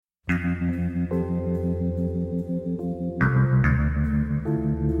You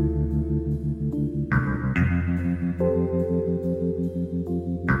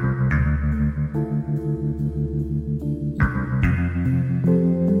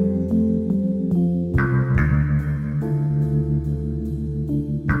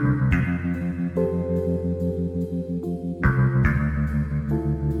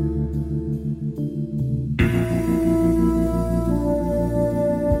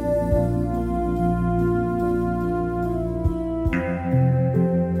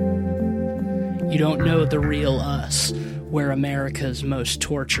don't know the real us. We're America's most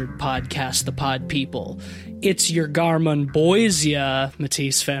tortured podcast, The Pod People. It's your Garmin Boysia,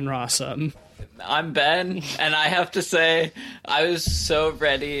 Matisse Van Rossum. I'm Ben, and I have to say, I was so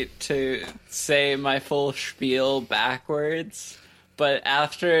ready to say my full spiel backwards, but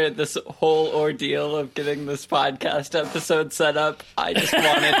after this whole ordeal of getting this podcast episode set up, I just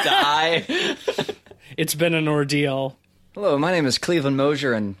want to die. It's been an ordeal. Hello, my name is Cleveland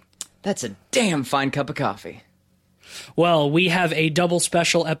Mosier, and that's a damn fine cup of coffee. Well, we have a double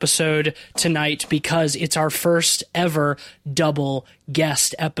special episode tonight because it's our first ever double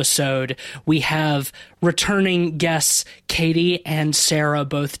guest episode. We have returning guests Katie and Sarah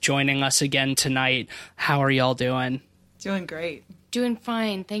both joining us again tonight. How are y'all doing? Doing great. Doing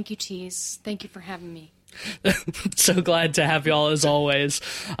fine. Thank you, Tease. Thank you for having me. So glad to have y'all as always.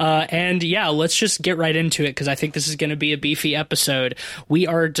 And yeah, let's just get right into it because I think this is going to be a beefy episode. We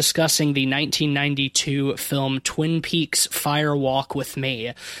are discussing the 1992 film Twin Peaks Fire Walk with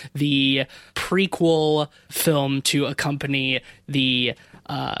Me, the prequel film to accompany the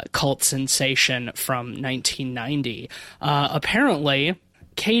cult sensation from 1990. Apparently,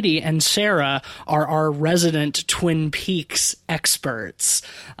 Katie and Sarah are our resident Twin Peaks experts.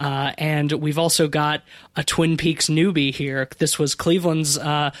 And we've also got a Twin Peaks newbie here. This was Cleveland's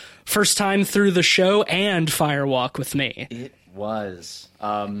first time through the show and Fire Walk with Me. It was.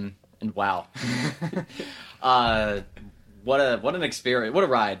 And wow. What an experience. What a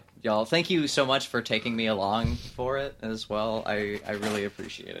ride, y'all. Thank you so much for taking me along for it as well. I really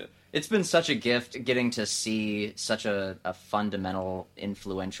appreciate it. It's been such a gift getting to see such a fundamental,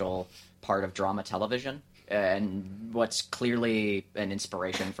 influential part of drama television, and what's clearly an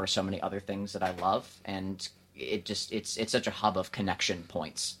inspiration for so many other things that I love. And it's such a hub of connection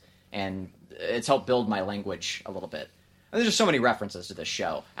points, and it's helped build my language a little bit. And there's just so many references to this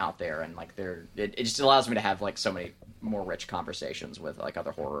show out there, and like it just allows me to have like so many more rich conversations with like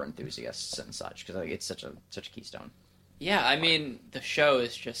other horror enthusiasts and such, because it's such a keystone. Yeah, I mean, the show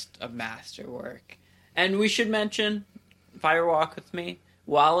is just a masterwork. And we should mention Fire Walk with Me.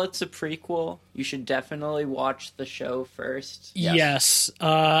 While it's a prequel, you should definitely watch the show first. Yes.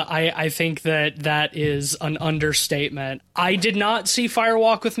 I think that is an understatement. I did not see Fire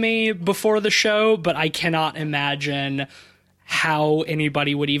Walk with Me before the show, but I cannot imagine how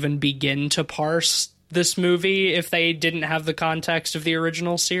anybody would even begin to parse this movie if they didn't have the context of the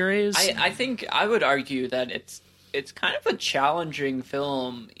original series. I think I would argue that it's kind of a challenging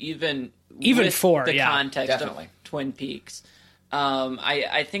film, even with for the context definitely. of Twin Peaks.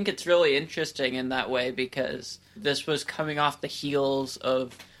 I think it's really interesting in that way because this was coming off the heels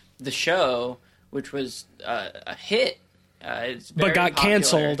of the show, which was a hit. But got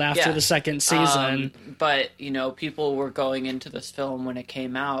canceled after the second season. But, people were going into this film when it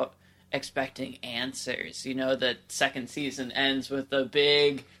came out expecting answers. The second season ends with a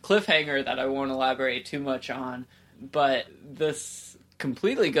big cliffhanger that I won't elaborate too much on. But this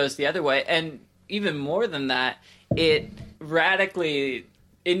completely goes the other way. And even more than that, it radically,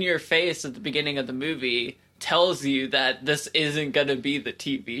 in your face at the beginning of the movie, tells you that this isn't going to be the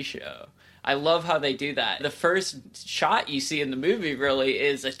TV show. I love how they do that. The first shot you see in the movie, really,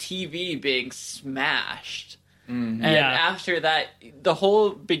 is a TV being smashed. Mm-hmm. And after that, the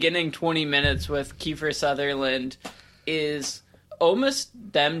whole beginning 20 minutes with Kiefer Sutherland is almost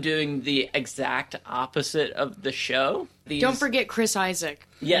them doing the exact opposite of the show. Don't forget Chris Isaac.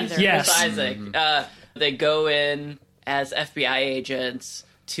 Yes. Chris Isaac. They go in as FBI agents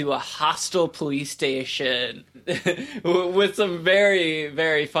to a hostile police station with some very,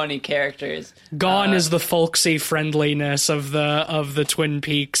 very funny characters. Gone is the folksy friendliness of the Twin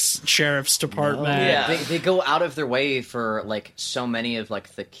Peaks Sheriff's Department. No. Yeah. They go out of their way for like so many of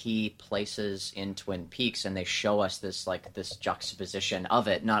like the key places in Twin Peaks, and they show us this juxtaposition of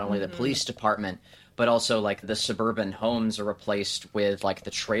it. Not only the police department, but also like the suburban homes are replaced with like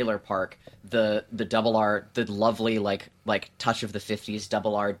the trailer park. The Double R, the lovely like touch of the 50s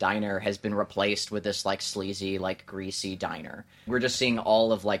Double R diner has been replaced with this like sleazy, like greasy diner. We're just seeing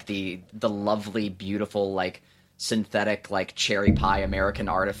all of like the lovely, beautiful like synthetic, like, cherry pie American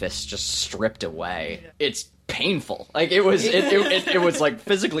artifice just stripped away. It's painful. Like, it was like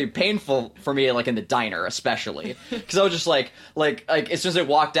physically painful for me, like in the diner especially, because I was just like as soon as I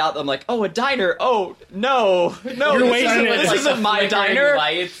walked out, I'm like, oh, a diner, oh no, You're waiting this isn't my diner.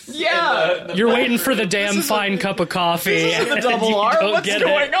 Yeah, You're waiting for the damn fine cup of coffee. This is the and double you R. don't What's get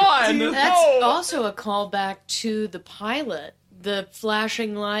going it. on? That's also a callback to the pilot. The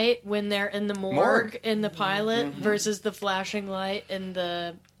flashing light when they're in the morgue in the pilot versus the flashing light in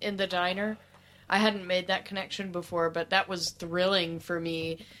the diner. I hadn't made that connection before, but that was thrilling for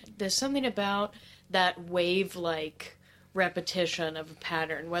me. There's something about that wave-like repetition of a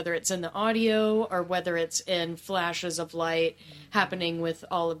pattern, whether it's in the audio or whether it's in flashes of light happening with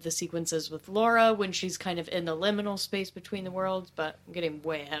all of the sequences with Laura when she's kind of in the liminal space between the worlds, but I'm getting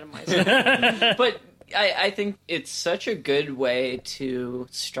way ahead of myself. But I think it's such a good way to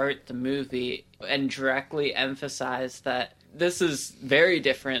start the movie and directly emphasize that this is very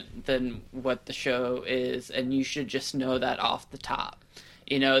different than what the show is, and you should just know that off the top.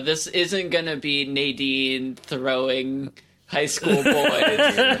 You know, this isn't going to be Nadine throwing high school boys.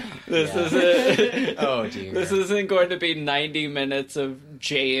 Oh dear. This isn't going to be 90 minutes of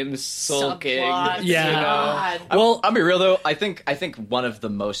James sulking. Subplot. Yeah. You know? God. Well, I'll be real though. I think one of the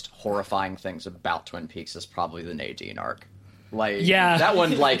most horrifying things about Twin Peaks is probably the Nadine arc. Like, Yeah. that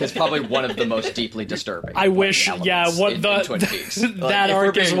one, like, is probably one of the most deeply disturbing. I wish, elements yeah, what in the Twin Peaks. Like, that if we're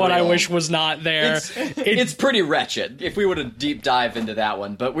arc is being what I real, wish was not there. It's pretty wretched. If we were to deep dive into that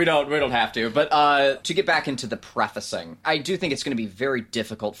one, but we don't have to. But to get back into the prefacing, I do think it's going to be very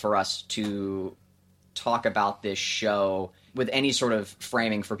difficult for us to talk about this show with any sort of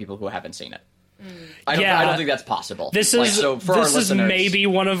framing for people who haven't seen it. I don't think that's possible. This Like, is so for our this is listeners, maybe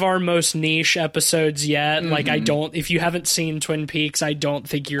one of our most niche episodes yet. Like, if you haven't seen Twin Peaks, I don't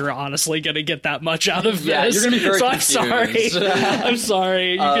think you're honestly going to get that much out of Yeah, this. you're gonna be very so confused. I'm sorry. I'm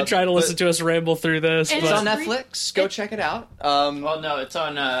sorry. You can try to listen to us ramble through this. And It's But on Netflix. Go check it out. Well, no, it's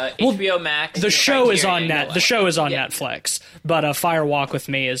on HBO Max. the and show is on Criterion. The show is on Yeah. Netflix, but Fire Walk with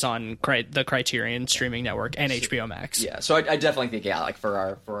Me is on the Criterion streaming network and HBO Max. Yeah, so I definitely think, yeah, like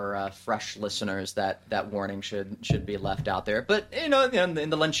for our fresh listeners, that warning should be left out there. But in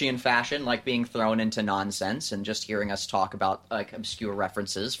the Lynchian fashion, like being thrown into nonsense and just hearing us talk about like obscure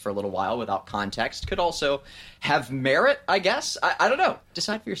references for a little while without context could also have merit, I guess. I don't know.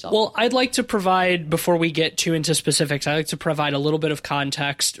 Decide for yourself. Well, I'd like to provide, before we get too into specifics, I'd like to provide a little bit of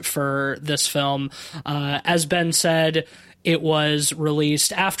context for this film. As Ben said, it was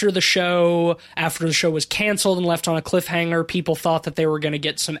released after the show was canceled and left on a cliffhanger. People thought that they were going to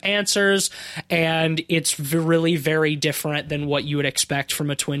get some answers, and it's really very different than what you would expect from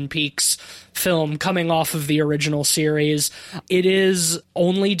a Twin Peaks film coming off of the original series. It is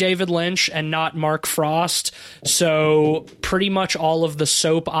only David Lynch and not Mark Frost, so pretty much all of the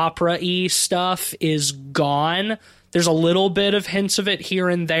soap opera-y stuff is gone. There's a little bit of hints of it here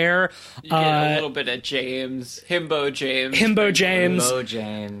and there. You get a little bit of Himbo James. Bo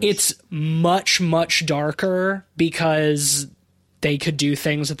James. It's much, much darker because they could do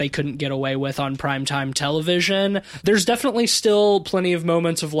things that they couldn't get away with on primetime television. There's definitely still plenty of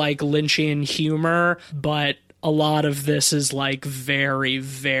moments of like Lynchian humor, but a lot of this is like very,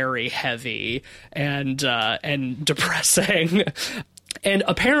 very heavy and depressing. And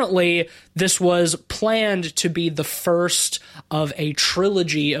apparently, this was planned to be the first of a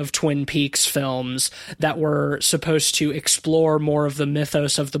trilogy of Twin Peaks films that were supposed to explore more of the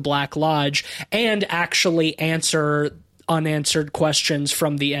mythos of the Black Lodge and actually answer unanswered questions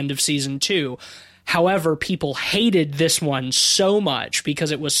from the end of season 2. However, people hated this one so much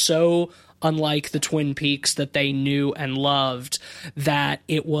because it was so unlike the Twin Peaks that they knew and loved, that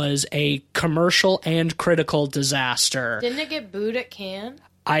it was a commercial and critical disaster. Didn't it get booed at Cannes?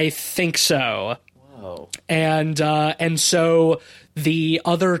 I think so. Whoa. And so the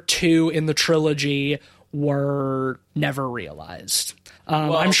other two in the trilogy were never realized.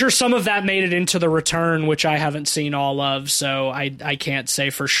 I'm sure some of that made it into The Return, which I haven't seen all of, so I can't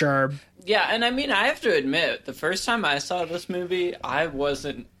say for sure. Yeah, and I mean, I have to admit, the first time I saw this movie, I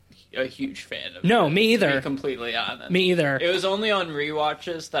wasn't a huge fan of it. No, me either. To be completely honest. Me either. It was only on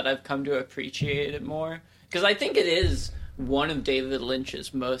rewatches that I've come to appreciate it more. Because I think it is one of David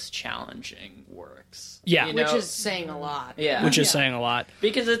Lynch's most challenging works. Yeah. You Which know? is saying a lot. Yeah. Which is saying a lot.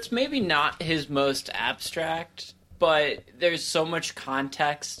 Because it's maybe not his most abstract, but there's so much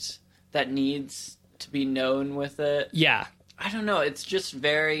context that needs to be known with it. Yeah. I don't know. It's just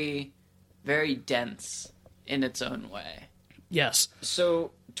very, very dense in its own way. Yes.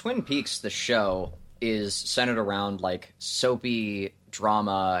 So Twin Peaks, the show, is centered around like soapy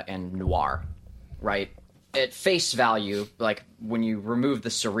drama and noir, right? at face value, like, when you remove the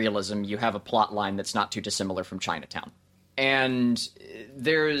surrealism, you have a plot line that's not too dissimilar from Chinatown. And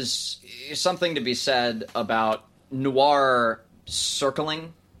there's something to be said about noir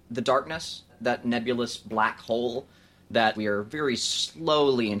circling the darkness, that nebulous black hole that we are very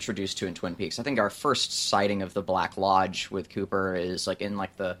slowly introduced to in Twin Peaks. I think our first sighting of the Black Lodge with Cooper is like in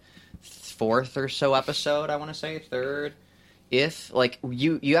like the fourth or so episode, I want to say, third. If like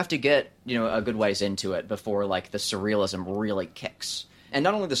you have to get, you know, a good ways into it before like the surrealism really kicks. And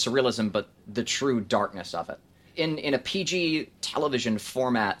not only the surrealism, but the true darkness of it. In a PG television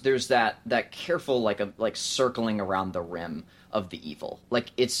format, there's that careful like circling around the rim of the evil.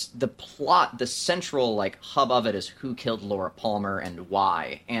 Like, it's the plot, the central like hub of it is who killed Laura Palmer and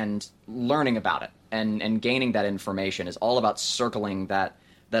why, and learning about it and gaining that information is all about circling that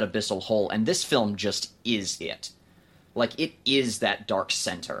abyssal hole. And this film just is it. Like, it is that dark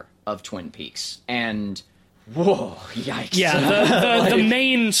center of Twin Peaks. And whoa, yikes. Yeah, the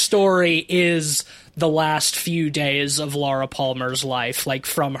main story is the last few days of Laura Palmer's life, like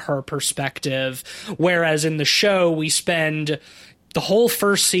from her perspective. Whereas in the show, we spend the whole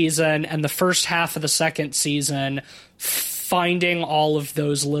first season and the first half of the second season finding all of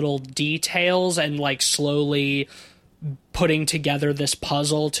those little details and like slowly putting together this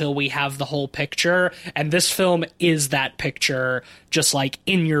puzzle till we have the whole picture. And this film is that picture, just like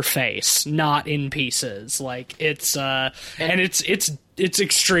in your face, not in pieces. Like, it's and it's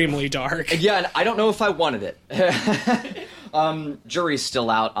extremely dark. Yeah, and I don't know if I wanted it. Jury's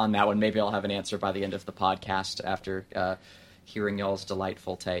still out on that one. Maybe I'll have an answer by the end of the podcast after hearing y'all's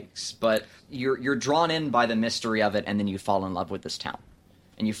delightful takes. But you're drawn in by the mystery of it, and then you fall in love with this town,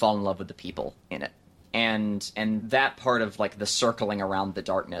 and you fall in love with the people in it. And that part of like the circling around the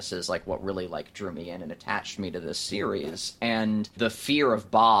darkness is like what really like drew me in and attached me to this series. And the fear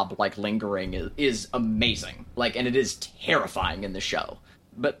of Bob like lingering is amazing. Like, and it is terrifying in the show.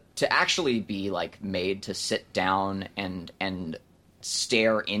 But to actually be like made to sit down and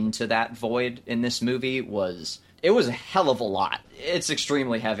stare into that void in this movie was a hell of a lot. It's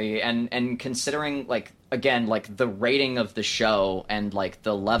extremely heavy, and considering like, again, like the rating of the show and like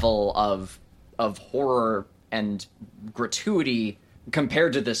the level of horror and gratuity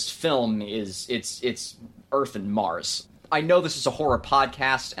compared to this film is it's Earth and Mars. I know this is a horror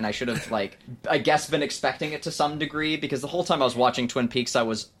podcast, and I should have like I guess been expecting it to some degree, because the whole time I was watching Twin Peaks, I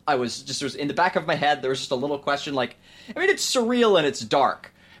was just, there was, in the back of my head there was just a little question like, I mean, it's surreal and it's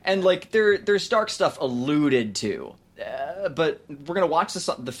dark, and like there's dark stuff alluded to. But we're going to watch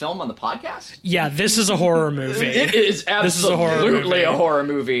the film on the podcast? Yeah, this is a horror movie. It is absolutely a horror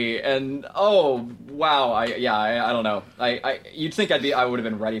movie. And, oh, wow. I don't know. You'd think I would have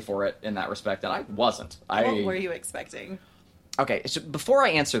been ready for it in that respect, and I wasn't. What were you expecting? Okay, so before I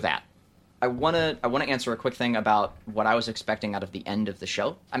answer that, I want to answer a quick thing about what I was expecting out of the end of the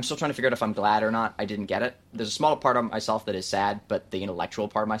show. I'm still trying to figure out if I'm glad or not I didn't get it. There's a small part of myself that is sad, but the intellectual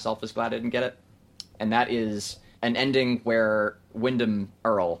part of myself is glad I didn't get it. And that is an ending where Wyndham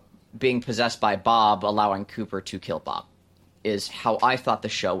Earl, being possessed by Bob, allowing Cooper to kill Bob, is how I thought the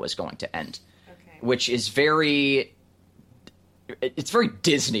show was going to end. Okay. Which is it's very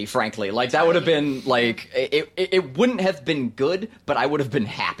Disney, frankly. Like, that would have been, like, it wouldn't have been good, but I would have been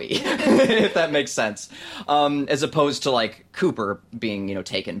happy, if that makes sense. As opposed to, like, Cooper being, you know,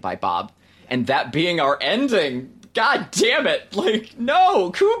 taken by Bob. And that being our ending. God damn it! Like,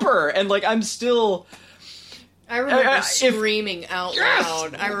 no, Cooper! And, like, I'm still... I remember screaming out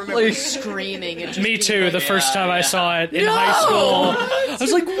loud. I remember screaming. And just me too. like, the first time I saw it in high school, I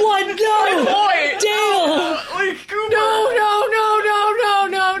was like, "What? No, Dale! Like, Cooper! No!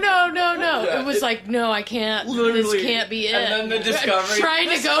 It was like, no, I can't. Literally. This can't be it. And then the discovery. Trying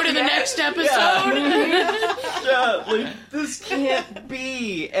to go to the next episode. Yeah, like, this can't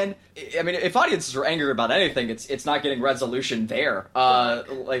be. And I mean, if audiences are angry about anything, it's not getting resolution there.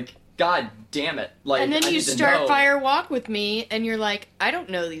 Like, God damn it. Like, and then I you need to start know. Fire Walk with Me, and you're like, I don't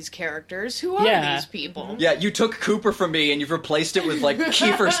know these characters. Who are these people? Yeah, you took Cooper from me, and you've replaced it with, like,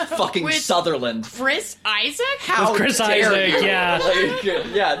 Kiefer fucking With Sutherland. Chris Isaac? How Chris dare Isaac, you? yeah. Like,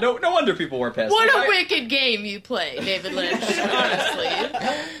 yeah, no wonder people were pissed. What Like, a wicked game you play, David Lynch, honestly.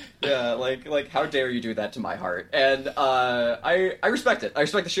 Yeah, like how dare you do that to my heart? And I respect it. I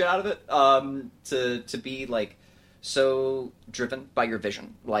respect the shit out of it. To be like so driven by your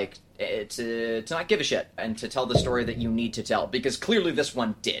vision, like to not give a shit and to tell the story that you need to tell, because clearly this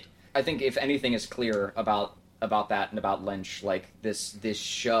one did. I think if anything is clear about that and about Lynch, like this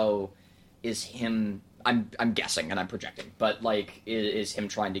show is him. I'm guessing and I'm projecting, but like is him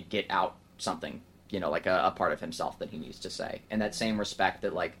trying to get out something, you know, like a part of himself that he needs to say. In that same respect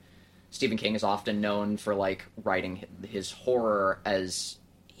that like Stephen King is often known for like writing his horror as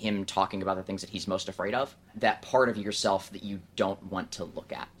him talking about the things that he's most afraid of, that part of yourself that you don't want to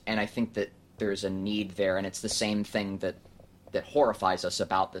look at. And I think that there's a need there, and it's the same thing that horrifies us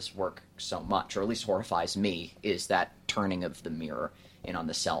about this work so much, or at least horrifies me, is that turning of the mirror in on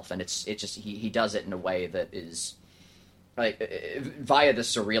the self. And it just he does it in a way that is like via the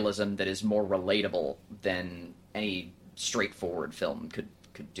surrealism that is more relatable than any straightforward film could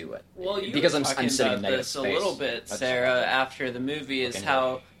do it. Well, you because were I'm talking sitting about in this negative a little space. bit, That's Sarah, after the movie, is Okay.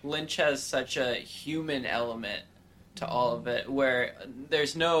 how Lynch has such a human element to all of it, where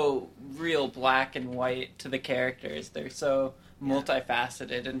there's no real black and white to the characters. They're so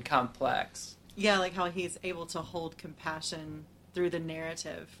multifaceted and complex. Yeah, like how he's able to hold compassion through the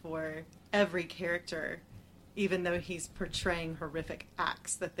narrative for every character, even though he's portraying horrific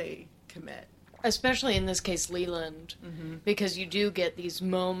acts that they commit. Especially in this case, Leland, because you do get these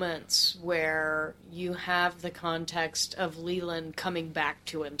moments where you have the context of Leland coming back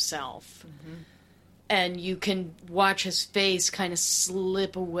to himself. And you can watch his face kind of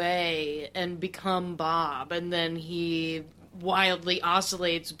slip away and become Bob, and then he wildly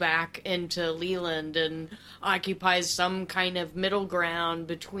oscillates back into Leland and occupies some kind of middle ground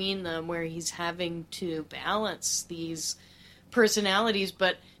between them where he's having to balance these personalities.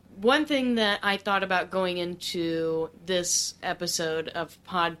 But one thing that I thought about going into this episode of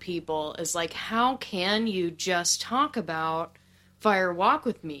Pod People is like, how can you just talk about Fire Walk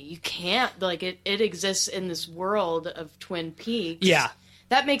with Me? You can't. Like, it exists in this world of Twin Peaks. Yeah.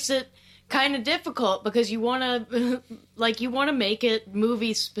 That makes it kind of difficult because you want to make it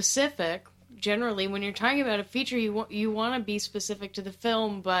movie specific. Generally, when you're talking about a feature, you want to be specific to the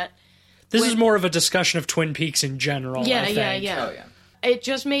film, but This is more of a discussion of Twin Peaks in general, Yeah, I think. yeah. Oh yeah. It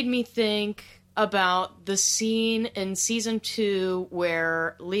just made me think about the scene in season 2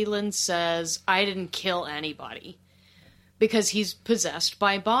 where Leland says, "I didn't kill anybody," because he's possessed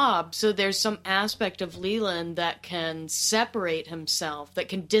by Bob. So there's some aspect of Leland that can separate himself, that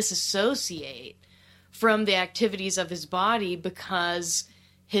can disassociate from the activities of his body because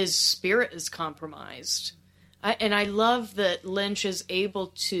his spirit is compromised. And I love that Lynch is able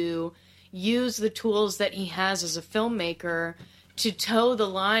to use the tools that he has as a filmmaker to toe the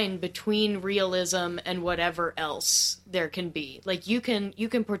line between realism and whatever else there can be. Like, you can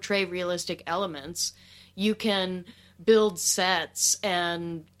portray realistic elements, you can build sets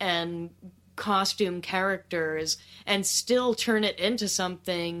and costume characters and still turn it into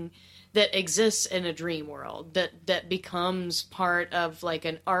something that exists in a dream world, that becomes part of like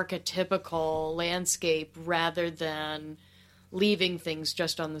an archetypical landscape rather than leaving things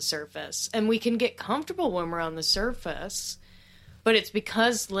just on the surface. And we can get comfortable when we're on the surface, but it's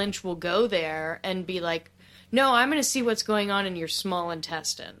because Lynch will go there and be like, no, I'm going to see what's going on in your small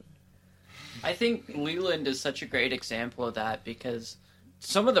intestine. I think Leland is such a great example of that because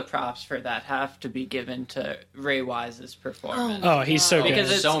some of the props for that have to be given to Ray Wise's performance. Oh, he's so good.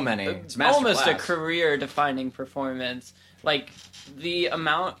 Because it's so many. It's almost a masterclass. career-defining performance. Like, the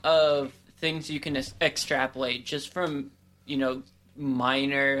amount of things you can extrapolate just from,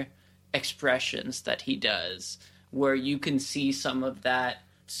 minor expressions that he does, where you can see some of that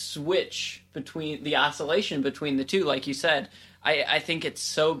switch between the oscillation between the two, like you said. I think it's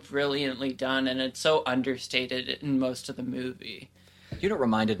so brilliantly done, and it's so understated in most of the movie. You know what it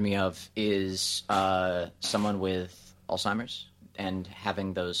reminded me of is someone with Alzheimer's and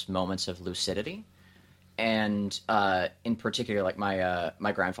having those moments of lucidity. And in particular, like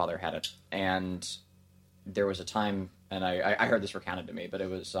my grandfather had it. And there was a time, and I heard this recounted to me, but it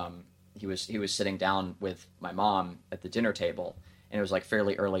was he was sitting down with my mom at the dinner table, and it was like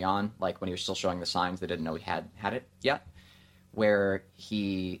fairly early on, like when he was still showing the signs, they didn't know he had it yet, where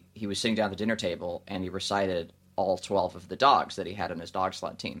he was sitting down at the dinner table and he recited all 12 of the dogs that he had on his dog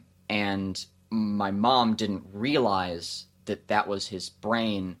sled team. And my mom didn't realize that was his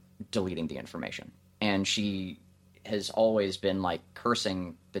brain deleting the information. And she has always been like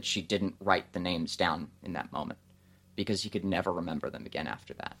cursing that she didn't write the names down in that moment because he could never remember them again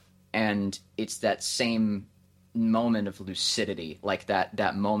after that. And it's that same moment of lucidity, like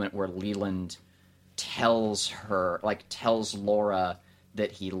that moment where Leland tells Laura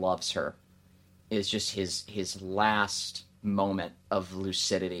that he loves her, is just his last moment of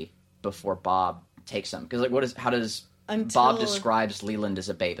lucidity before Bob takes him. Because how does Bob describes Leland as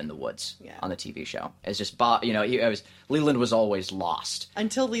a babe in the woods on the TV show? As just Bob, Leland was always lost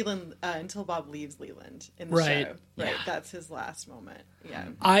until Bob leaves Leland in the Right. show. Right, Yeah. that's his last moment.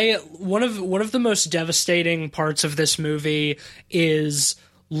 Yeah, One of the most devastating parts of this movie is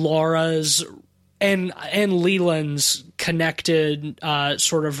Laura's and Leland's connected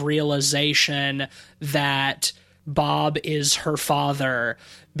sort of realization that Bob is her father,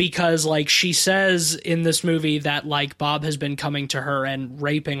 because like she says in this movie that like Bob has been coming to her and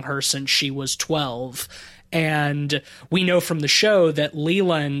raping her since she was 12. And we know from the show that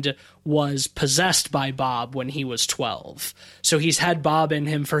Leland was possessed by Bob when he was 12. So he's had Bob in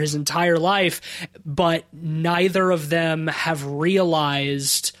him for his entire life, but neither of them have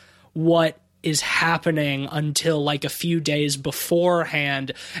realized what is happening until like a few days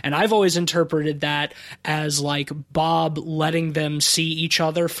beforehand. And I've always interpreted that as like Bob letting them see each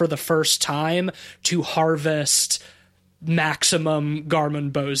other for the first time to harvest maximum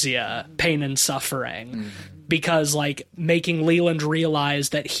Garmonbozia, pain and suffering. Because like making Leland realize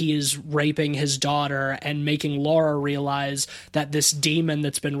that he is raping his daughter and making Laura realize that this demon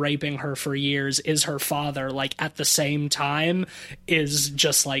that's been raping her for years is her father, like at the same time, is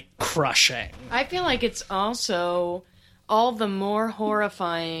just like crushing. I feel like it's also all the more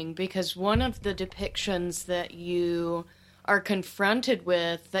horrifying because one of the depictions that you are confronted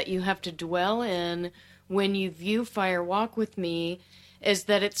with, that you have to dwell in when you view Fire Walk with Me, is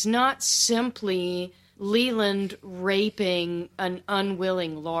that it's not simply Leland raping an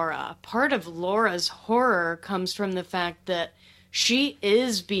unwilling Laura. Part of Laura's horror comes from the fact that she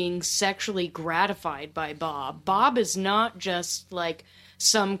is being sexually gratified by Bob. Bob is not just like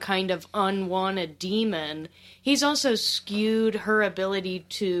some kind of unwanted demon. He's also skewed her ability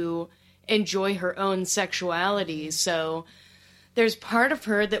to enjoy her own sexuality. So there's part of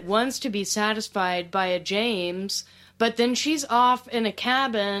her that wants to be satisfied by a James, but then she's off in a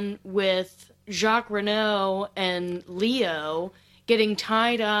cabin with Jacques Renault and Leo, getting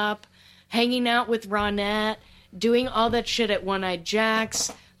tied up, hanging out with Ronette, doing all that shit at One-Eyed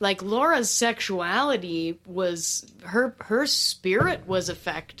Jack's. Like, Laura's sexuality was, her spirit was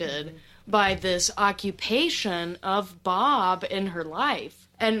affected by this occupation of Bob in her life.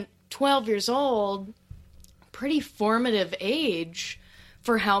 And 12 years old, pretty formative age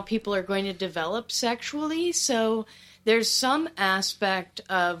for how people are going to develop sexually. So there's some aspect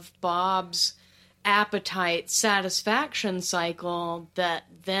of Bob's appetite satisfaction cycle that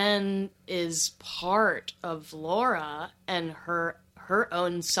then is part of Laura and her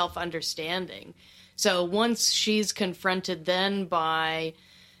own self-understanding. So once she's confronted then by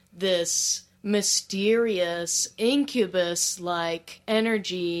this mysterious incubus-like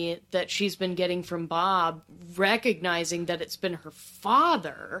energy that she's been getting from Bob, recognizing that it's been her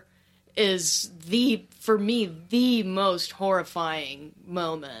father is for me, the most horrifying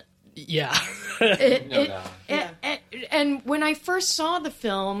moment. Yeah. And when I first saw the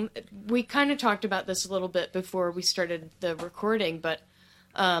film, we kind of talked about this a little bit before we started the recording, but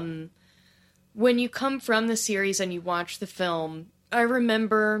when you come from the series and you watch the film, I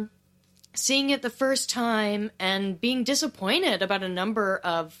remember seeing it the first time and being disappointed about a number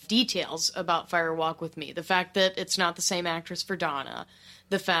of details about Fire Walk with Me. The fact that it's not the same actress for Donna.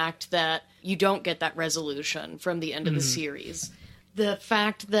 The fact that you don't get that resolution from the end of the series. The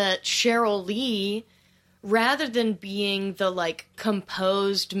fact that Cheryl Lee, rather than being the, like,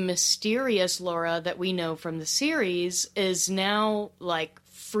 composed, mysterious Laura that we know from the series, is now, like,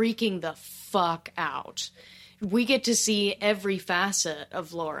 freaking the fuck out. We get to see every facet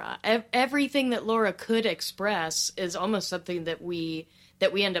of Laura. Everything that Laura could express is almost something that we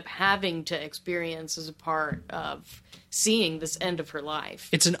end up having to experience as a part of seeing this end of her life.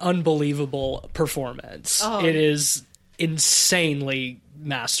 It's an unbelievable performance. Oh. It is insanely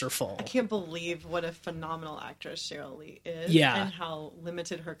masterful. I can't believe what a phenomenal actress Cheryl Lee is. Yeah. And how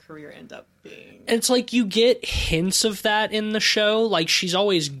limited her career ended up being. And it's like you get hints of that in the show. Like, she's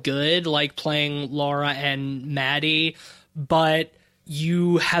always good, like playing Laura and Maddie, but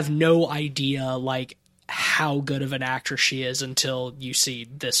you have no idea, like, how good of an actress she is until you see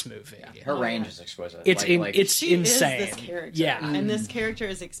this movie. Yeah, her range is exquisite. It's it's She insane. is this character. Yeah. And this character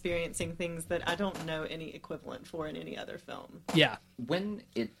is experiencing things that I don't know any equivalent for in any other film. Yeah. When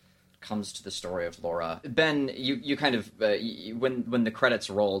it comes to the story of Laura, Ben, you kind of when the credits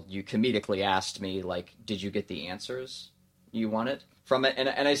rolled, you comedically asked me, like, did you get the answers you wanted from it?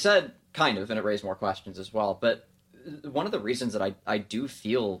 And I said kind of, and it raised more questions as well. But one of the reasons that I do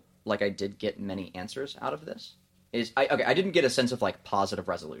feel like I did get many answers out of this is I didn't get a sense of, like, positive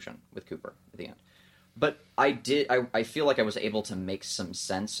resolution with Cooper at the end, but I feel like I was able to make some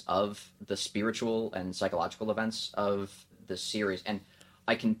sense of the spiritual and psychological events of the series, and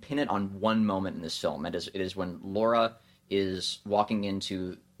I can pin it on one moment in this film. It is when Laura is walking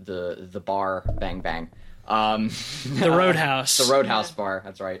into the bar, Bang Bang, The Roadhouse. The Roadhouse bar.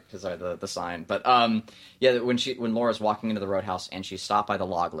 That's right, because the sign. But yeah, when Laura's walking into the Roadhouse and she's stopped by the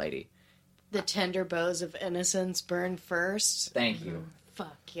log lady, The tender bows of innocence burn first. Thank you.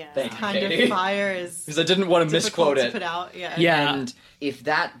 Fuck yeah. Thank you, Kind Katie. of fire is Because I didn't want to difficult misquote to it. put out. Yeah. Yeah. And if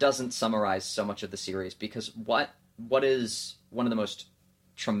that doesn't summarize so much of the series, because what is one of the most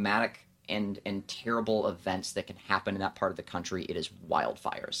traumatic and terrible events that can happen in that part of the country, it is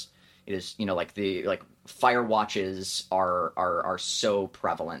wildfires. It is, like fire watches are so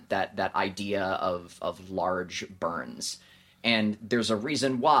prevalent, that idea of large burns. And there's a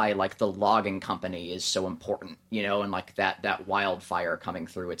reason why, like, the logging company is so important, and like that wildfire coming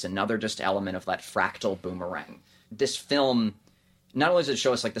through. It's another just element of that fractal boomerang. This film, not only does it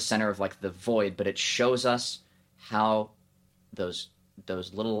show us like the center of like the void, but it shows us how those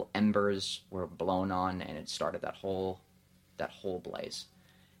little embers were blown on, and it started that whole blaze.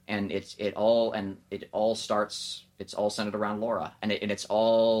 And it all starts. It's all centered around Laura, and it's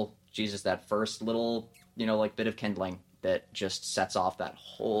all Jesus. That first little bit of kindling that just sets off that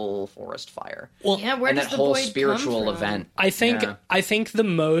whole forest fire. Well, Yeah, where and does that the whole void spiritual come from? event. I think Yeah. I think the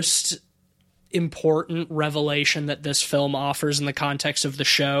most important revelation that this film offers in the context of the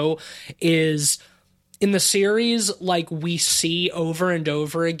show is in the series, like, we see over and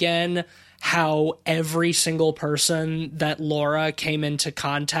over again how every single person that Laura came into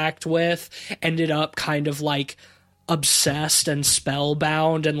contact with ended up kind of like obsessed and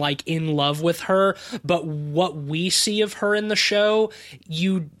spellbound and like in love with her. But what we see of her in the show,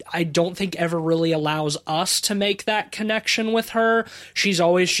 I don't think ever really allows us to make that connection with her. She's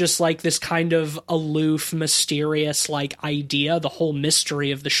always just like this kind of aloof, mysterious like idea. The whole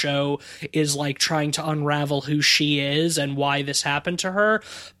mystery of the show is like trying to unravel who she is and why this happened to her.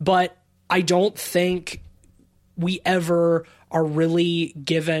 But I don't think we ever are really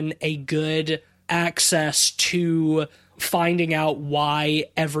given a good access to finding out why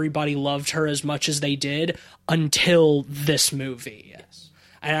everybody loved her as much as they did until this movie. Yes.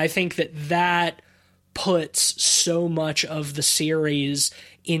 And I think that puts so much of the series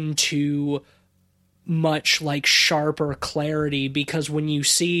into much like sharper clarity, because when you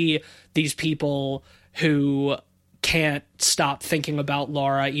see these people who can't stop thinking about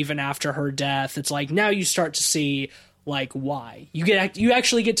Laura even after her death, it's like now you start to see like why you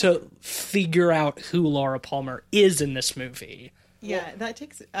actually get to figure out who Laura Palmer is in this movie. Yeah, that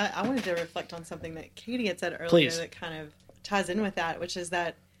takes. I wanted to reflect on something that Katie had said earlier. Please. That kind of ties in with that, which is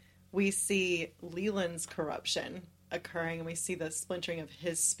that we see Leland's corruption occurring, and we see the splintering of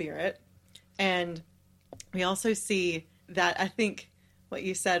his spirit, and we also see that. I think what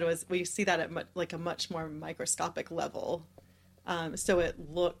you said was we see that at like a much more microscopic level, so it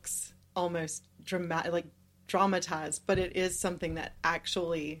looks almost dramatized, but it is something that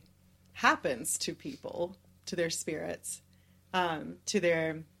actually happens to people, to their spirits, to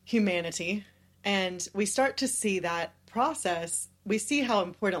their humanity. And we start to see that process. We see how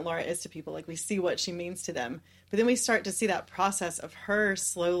important Laura is to people. Like, we see what she means to them. But then we start to see that process of her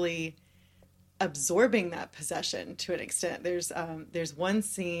slowly absorbing that possession to an extent. There's one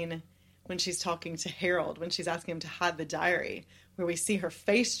scene when she's talking to Harold, when she's asking him to hide the diary, where we see her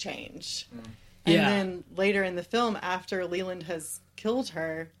face change. And Yeah. then later in the film, after Leland has killed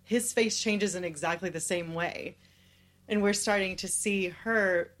her, his face changes in exactly the same way. And we're starting to see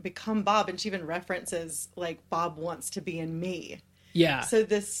her become Bob, and she even references, like, Bob wants to be in me. Yeah. So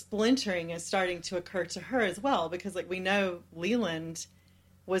this splintering is starting to occur to her as well, because, like, we know Leland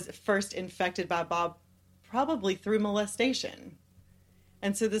was first infected by Bob probably through molestation.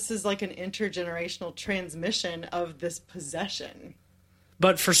 And so this is like an intergenerational transmission of this possession.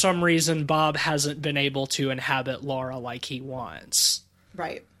 But for some reason, Bob hasn't been able to inhabit Laura like he wants.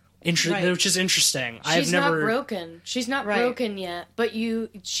 Right. Right. Which is interesting. She's not broken. She's not Right. broken yet. But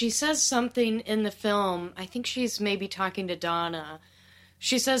she says something in the film. I think she's maybe talking to Donna.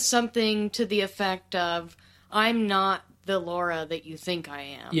 She says something to the effect of, I'm not the Laura that you think I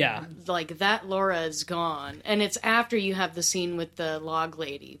am. Yeah. Like, that Laura is gone. And it's after you have the scene with the log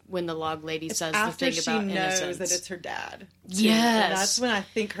lady, when the log lady says the After thing she about knows innocence. that it's her dad. too. Yes. And that's when I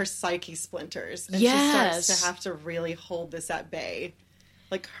think her psyche splinters. And Yes. she starts to have to really hold this at bay.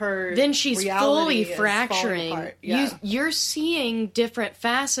 Like, her Then she's reality fully is falling fracturing. apart. Yeah. You're seeing different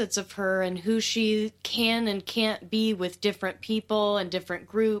facets of her and who she can and can't be with different people and different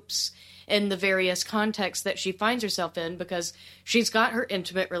groups in the various contexts that she finds herself in, because she's got her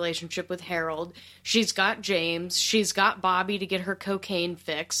intimate relationship with Harold, she's got James, she's got Bobby to get her cocaine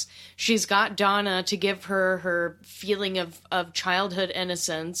fix, she's got Donna to give her feeling of childhood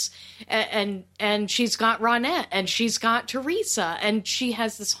innocence, and she's got Ronette, and she's got Teresa, and she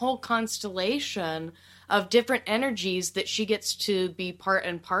has this whole constellation of different energies that she gets to be part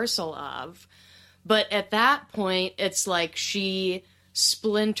and parcel of. But at that point, it's like she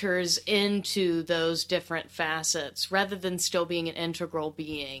splinters into those different facets rather than still being an integral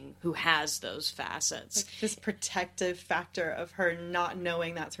being who has those facets. Like this protective factor of her not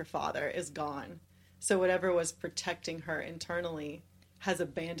knowing that's her father is gone. So whatever was protecting her internally has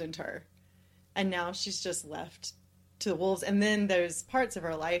abandoned her. And now she's just left to the wolves. And then those parts of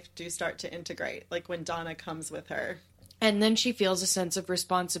her life do start to integrate, like when Donna comes with her. And then she feels a sense of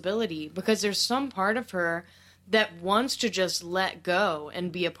responsibility because there's some part of her that wants to just let go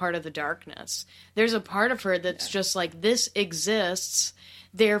and be a part of the darkness. There's a part of her that's just like, this exists,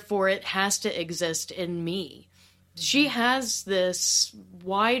 therefore it has to exist in me. She has this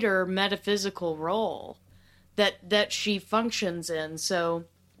wider metaphysical role that she functions in. So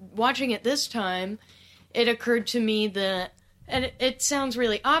watching it this time, it occurred to me that, and it sounds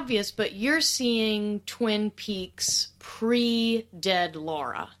really obvious, but you're seeing Twin Peaks pre-dead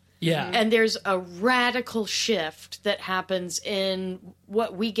Laura. Yeah. And there's a radical shift that happens in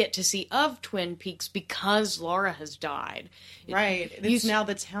what we get to see of Twin Peaks because Laura has died. Right. It's now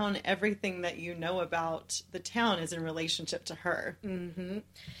the town, everything that you know about the town is in relationship to her. Mm-hmm.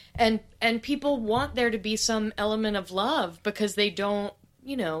 And people want there to be some element of love because they don't,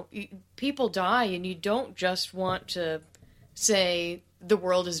 people die and you don't just want to say the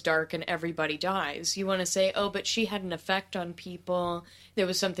world is dark and everybody dies. You want to say, oh, but she had an effect on people. There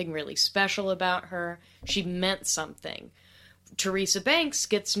was something really special about her. She meant something. Teresa Banks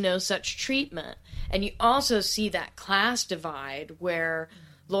gets no such treatment. And you also see that class divide where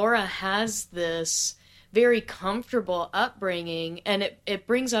Laura has this very comfortable upbringing, and it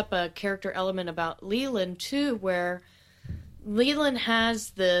brings up a character element about Leland, too, where Leland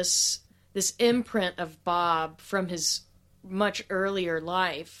has this imprint of Bob from his much earlier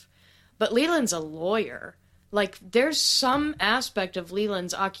life, but Leland's a lawyer. Like, there's some aspect of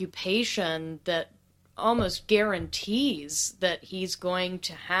Leland's occupation that almost guarantees that he's going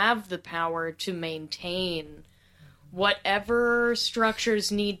to have the power to maintain whatever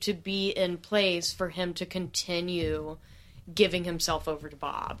structures need to be in place for him to continue giving himself over to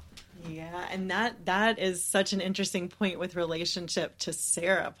Bob. Yeah, and that is such an interesting point with relationship to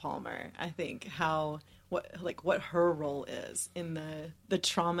Sarah Palmer. I think what her role is in the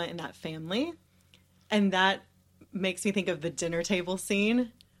trauma in that family. And that makes me think of the dinner table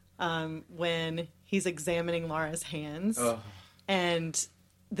scene when he's examining Laura's hands. Oh. And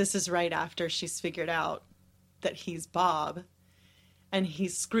this is right after she's figured out that he's Bob. And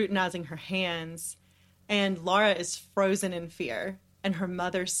he's scrutinizing her hands. And Laura is frozen in fear. And her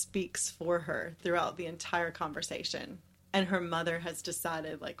mother speaks for her throughout the entire conversation. And her mother has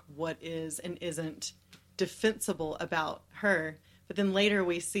decided, like, what is and isn't defensible about her. But then later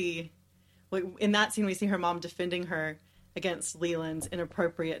we see, in that scene, we see her mom defending her against Leland's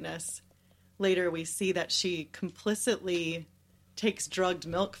inappropriateness. Later we see that she complicitly takes drugged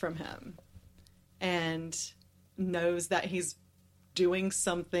milk from him and knows that he's doing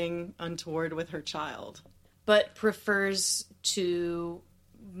something untoward with her child. But prefers to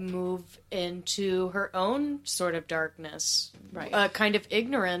move into her own sort of darkness. Right. A kind of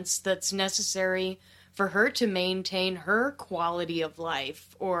ignorance that's necessary for her to maintain her quality of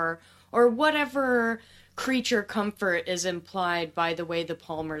life or whatever creature comfort is implied by the way the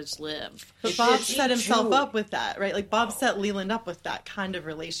Palmers live. But Bob set himself up with that, right? Like, Bob set Leland up with that kind of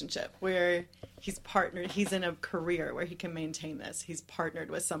relationship where he's partnered, he's in a career where he can maintain this. He's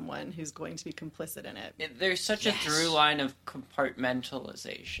partnered with someone who's going to be complicit in it. There's such a through line of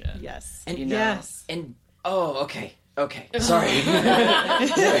compartmentalization. Yes. And yes. And okay. Sorry.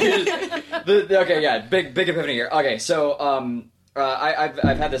 Okay, yeah, big epiphany here. Okay, so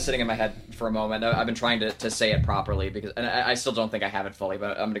I've had this sitting in my head for a moment. I've been trying to say it properly and I still don't think I have it fully,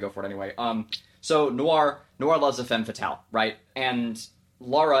 but I'm gonna go for it anyway. So Noir loves a femme fatale, right? And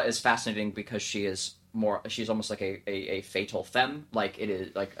Laura is fascinating because she's almost like a fatal femme. Like, it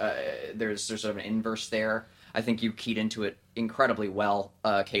is like there's sort of an inverse there. I think you keyed into it incredibly well,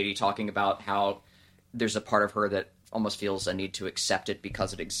 Katie, talking about how there's a part of her that almost feels a need to accept it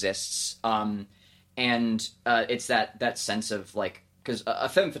because it exists. And it's that sense of, like, because a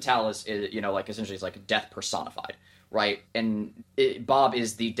femme fatale is like, essentially is like death personified, right? And Bob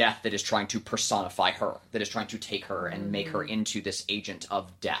is the death that is trying to personify her, that is trying to take her and make her into this agent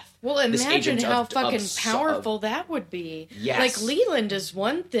of death. Well, imagine how fucking powerful that would be. Yes. Like, Leland is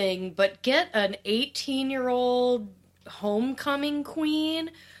one thing, but get an 18-year-old homecoming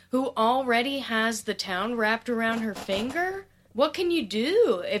queen who already has the town wrapped around her finger? What can you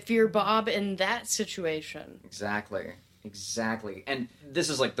do if you're Bob in that situation? Exactly. Exactly. And this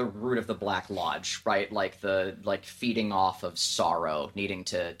is like the root of the Black Lodge, right? Like the feeding off of sorrow, needing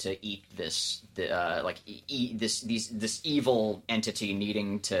to eat this this evil entity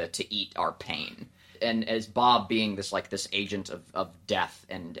needing to eat our pain. And as Bob being this agent of death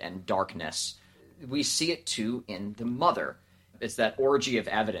and darkness, we see it too in the mother. It's that orgy of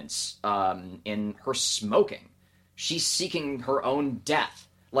evidence in her smoking. She's seeking her own death.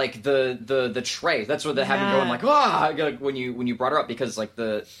 Like the tray. That's what they had me going like when you brought her up, because like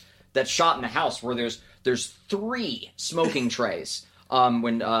that shot in the house where there's 3 smoking trays.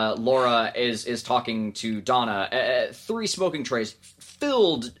 When Laura is talking to Donna, 3 smoking trays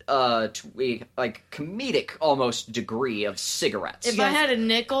filled to a comedic almost degree of cigarettes. If I had a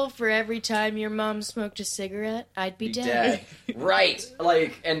nickel for every time your mom smoked a cigarette, I'd be dead. Right.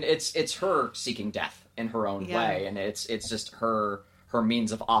 And it's her seeking death in her own way, and it's just her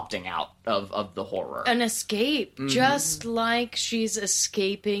means of opting out of the horror. An escape, just like she's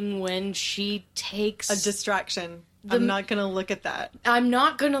escaping when she takes a distraction. I'm not going to look at that. I'm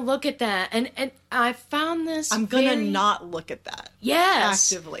not going to look at that. And I found this I'm going to not look at that.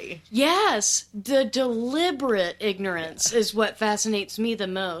 Yes. Actively. Yes. The deliberate ignorance is what fascinates me the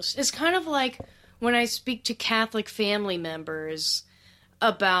most. It's kind of like when I speak to Catholic family members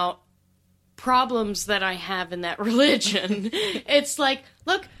about problems that I have in that religion. It's like,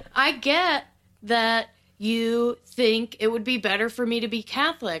 look, I get that you think it would be better for me to be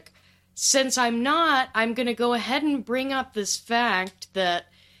Catholic. Since I'm not, I'm going to go ahead and bring up this fact that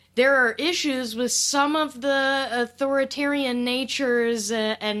there are issues with some of the authoritarian natures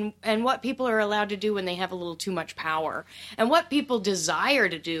and what people are allowed to do when they have a little too much power, and what people desire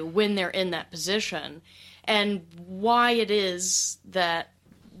to do when they're in that position, and why it is that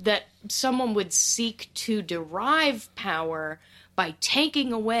someone would seek to derive power by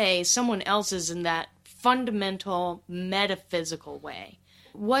taking away someone else's in that fundamental metaphysical way.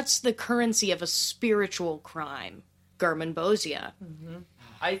 What's the currency of a spiritual crime? Garmonbozia. Mm-hmm.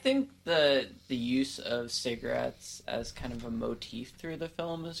 I think the use of cigarettes as kind of a motif through the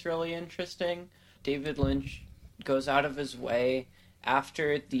film is really interesting. David Lynch goes out of his way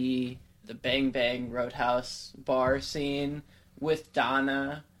after the Bang Bang Roadhouse bar scene with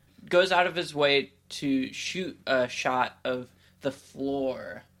Donna, goes out of his way to shoot a shot of the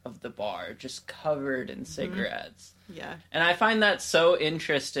floor of the bar just covered in cigarettes. Yeah. And I find that so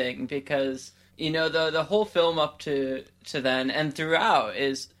interesting because, the whole film up to then and throughout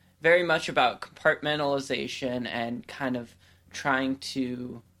is very much about compartmentalization and kind of trying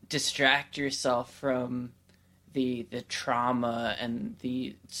to distract yourself from the trauma and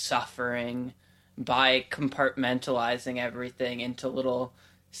the suffering by compartmentalizing everything into little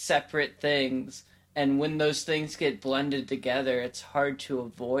separate things. And when those things get blended together, it's hard to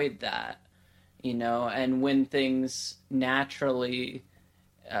avoid that. And when things naturally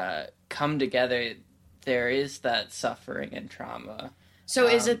come together, there is that suffering and trauma. So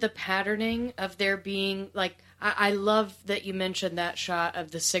is it the patterning of there being, I love that you mentioned that shot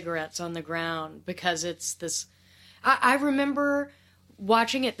of the cigarettes on the ground, because it's this, I remember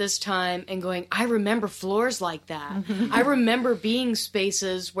watching it this time and going, I remember floors like that. I remember being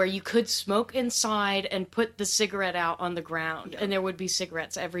spaces where you could smoke inside and put the cigarette out on the ground, and there would be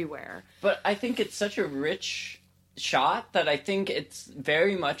cigarettes everywhere. But I think it's such a rich shot that I think it's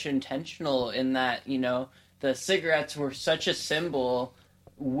very much intentional in that, the cigarettes were such a symbol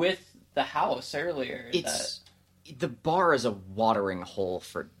with the house earlier. The bar is a watering hole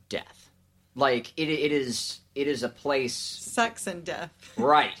for death. It is a place. Sex and death.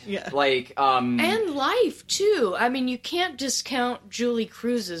 Right. Yeah. And life, too. I mean, you can't discount Julie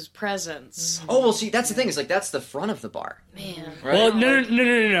Cruz's presence. Oh, well, see, that's the thing. Is that's the front of the bar. Man. Right? Well,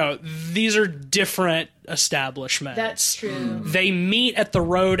 no. These are different establishments. That's true. They meet at the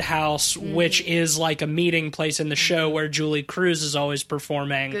Roadhouse, which is like a meeting place in the show where Julie Cruz is always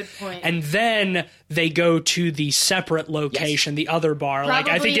performing. Good point. And then they go to the separate location, the other bar.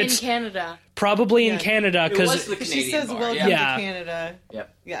 Probably I think it's in Canada. Probably in Canada, It was because the Canadian She says, bar. welcome Yeah. to Canada.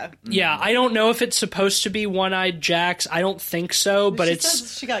 Yep. Yeah. I don't know if it's supposed to be One-Eyed Jacks. I don't think so, but she it's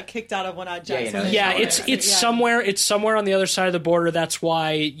says she got kicked out of One-Eyed Jacks. it's somewhere on the other side of the border. That's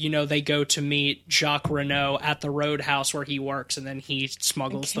why they go to meet Jacques Renault at the Roadhouse where he works, and then he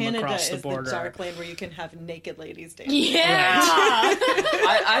smuggles them Canada across the is border. the dark land where you can have naked ladies dance. Yeah.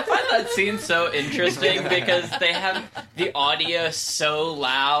 I find that scene so interesting because they have the audio so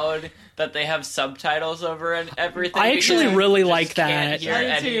loud that they have subtitles over and everything. I actually because really you just like can't that. hear I do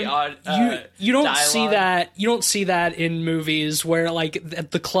any too. You don't dialogue. see that. You don't see that in movies where, like,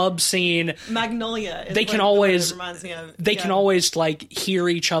 at the club scene, Magnolia. Is They like can the one always- it reminds me of. they can always, like, hear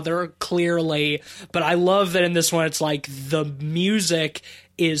each other clearly. But I love that in this one, it's like the music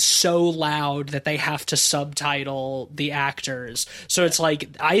is so loud that they have to subtitle the actors. So it's like,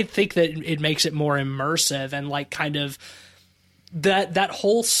 I think that it makes it more immersive and, like, kind of that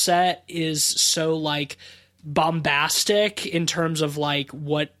whole set is so, like, bombastic in terms of, like,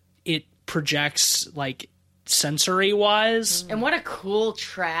 what it projects, like, sensory wise. And what a cool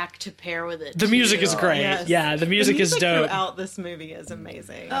track to pair with it. The music is great. Yes. Yeah, the music is dope. Throughout this movie is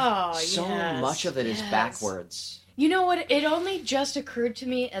amazing. Oh, So yes, much of it is yes. backwards. You know what? It only just occurred to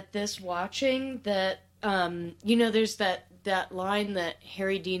me at this watching that, there's that line that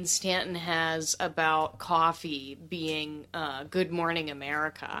Harry Dean Stanton has about coffee being Good Morning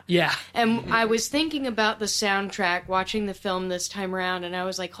America. Yeah. And I was thinking about the soundtrack watching the film this time around, and I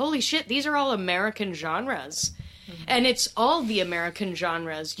was like, holy shit, these are all American genres. And it's all the American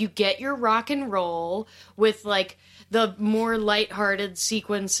genres. You get your rock and roll with, like, the more lighthearted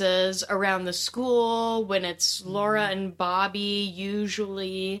sequences around the school when it's Laura and Bobby,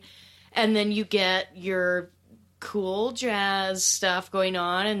 usually. And then you get your cool jazz stuff going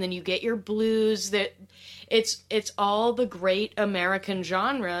on, and then you get your blues. That it's all the great American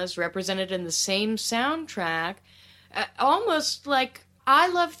genres represented in the same soundtrack. Almost like, I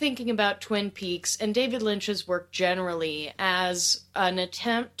love thinking about Twin Peaks and David Lynch's work generally as an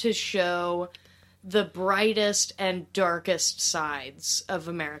attempt to show the brightest and darkest sides of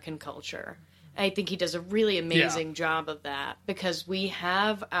American culture. I think he does a really amazing job of that, because we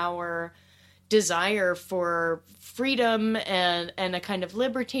have our desire for freedom and a kind of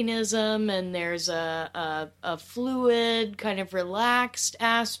libertinism, and there's a fluid, kind of relaxed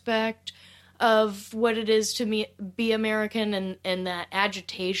aspect of what it is to be American, and that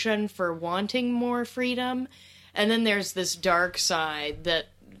agitation for wanting more freedom. And then there's this dark side that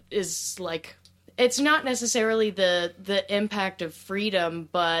is like, it's not necessarily the impact of freedom,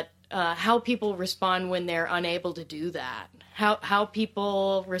 but how people respond when they're unable to do that. How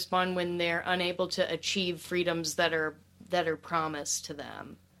people respond when they're unable to achieve freedoms that are promised to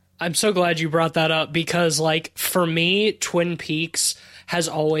them. I'm so glad you brought that up, because, like, for me, Twin Peaks has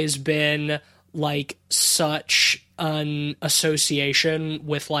always been, like, such an association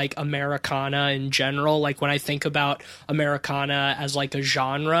with, like, Americana in general. Like, when I think about Americana as, like, a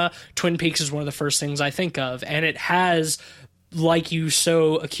genre, Twin Peaks is one of the first things I think of. And it has, like you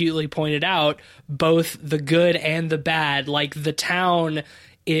so acutely pointed out, both the good and the bad. Like, the town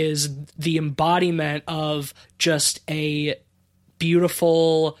is the embodiment of just a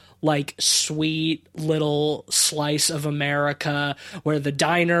beautiful, like, sweet little slice of America, where the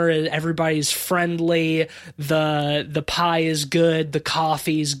diner, everybody's friendly, the pie is good, the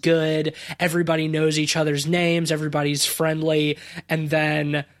coffee's good, everybody knows each other's names, everybody's friendly. And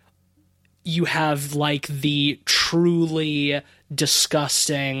then you have, like, the truly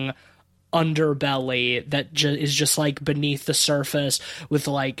disgusting underbelly that is just, like, beneath the surface, with,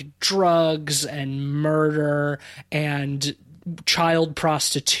 like, drugs and murder and child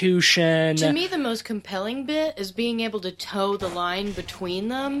prostitution. To me, the most compelling bit is being able to toe the line between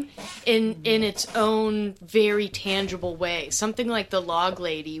them in its own very tangible way. Something like the Log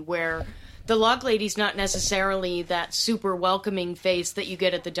Lady, where the Log Lady's not necessarily that super welcoming face that you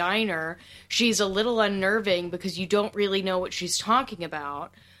get at the diner. She's a little unnerving because you don't really know what she's talking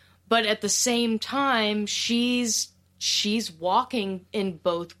about. But at the same time, she's walking in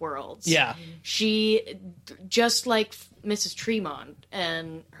both worlds. Yeah. She, just like Mrs. Tremont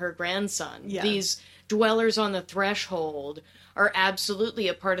and her grandson, Yeah. these dwellers on the threshold are absolutely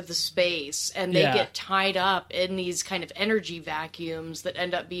a part of the space, and they Yeah. get tied up in these kind of energy vacuums that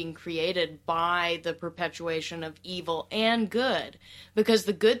end up being created by the perpetuation of evil and good, because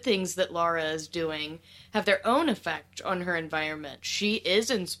the good things that Laura is doing have their own effect on her environment. She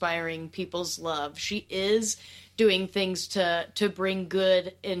is inspiring people's love. She is doing things to bring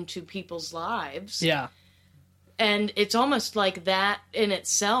good into people's lives. Yeah. And it's almost like that in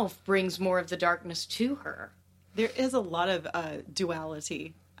itself brings more of the darkness to her. There is a lot of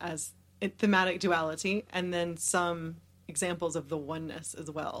duality, thematic duality, and then some examples of the oneness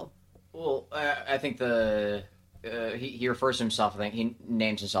as well. Well, I think he refers to himself. I think he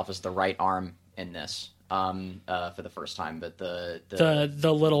names himself as the right arm in this for the first time. But the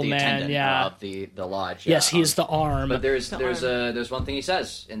little man, attendant yeah, of the lodge. yes, he's the arm. But there's one thing he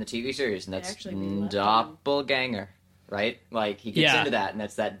says in the TV series, and that's actually mean left doppelganger. right? Like he gets Yeah. into that, and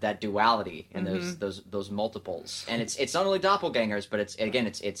that's that duality and those multiples. And it's not only doppelgangers, but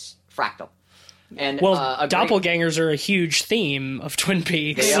it's fractal. And Well, a great- doppelgangers are a huge theme of Twin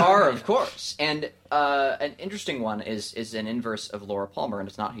Peaks. They are, of course. And an interesting one is an inverse of Laura Palmer, and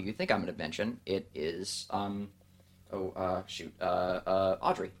it's not who you think I'm going to mention. It is Audrey.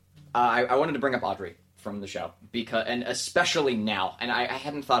 I wanted to bring up Audrey from the show because, and especially now, and I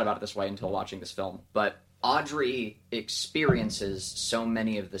hadn't thought about it this way until watching this film, but Audrey experiences so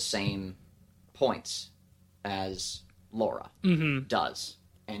many of the same points as Laura does,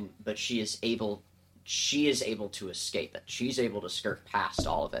 but she is able to escape it. She's able to skirt past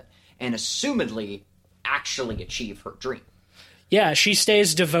all of it and assumedly actually achieve her dream. Yeah, she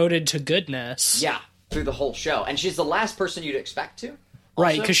stays devoted to goodness. Yeah, through the whole show, and she's the last person you'd expect to.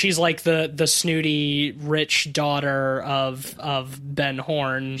 Right, Also- because she's like the snooty rich daughter of Ben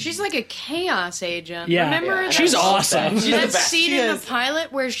Horn. She's like a chaos agent. Yeah. Remember and She's I love awesome. that. She's that the best. scene She in is. the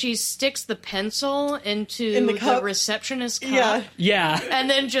pilot where she sticks the pencil into In the cup. receptionist cup Yeah. Yeah. and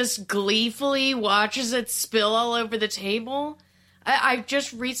then just gleefully watches it spill all over the table? I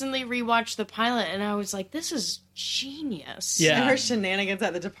just recently rewatched the pilot and I was like, this is genius. Yeah. And her shenanigans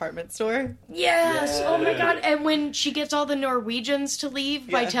at the department store. Yes. Oh my god. And when she gets all the Norwegians to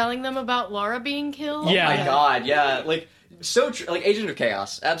leave by Yeah. telling them about Laura being killed. Yeah. Oh my god, yeah, like so like Agent of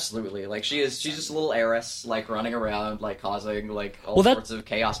Chaos, absolutely. Like she's just a little heiress, like running around, like causing like all Well, that- sorts of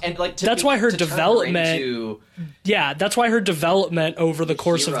chaos, and like that's why her to turn development- into- Yeah, that's why her development over the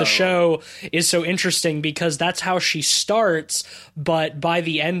course of the show is so interesting, because that's how she starts, but by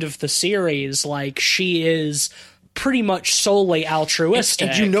the end of the series, like, she is pretty much solely altruistic.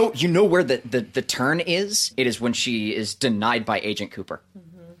 And you know where the turn is? It is when she is denied by Agent Cooper.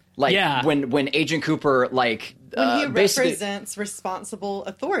 Like Yeah. when Agent Cooper like When he basically represents responsible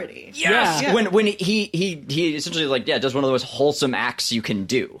authority. Yes. Yeah. When he essentially like does one of the most wholesome acts you can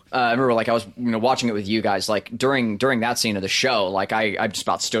do. I remember like I was watching it with you guys like during that scene of the show, like I just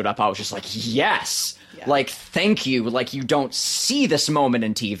about stood up. I was just like, yes, Yeah. like thank you. Like you don't see this moment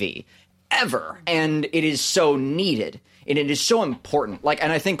in TV ever, and it is so needed. And it is so important. Like,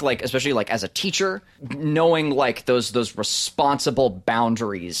 and I think like especially like as a teacher, knowing like those responsible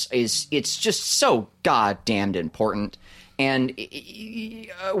boundaries it's just so goddamn important. And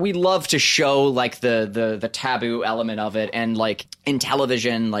we love to show like the taboo element of it, and like in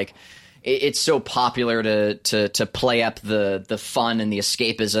television, like it's so popular to play up the fun and the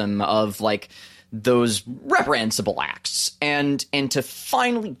escapism of like those reprehensible acts, and to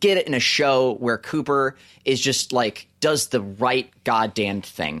finally get it in a show where Cooper is just like does the right goddamn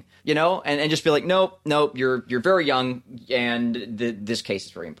thing, and just be like, nope, you're very young, and this case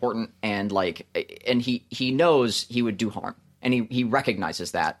is very important, and like, and he knows he would do harm, and he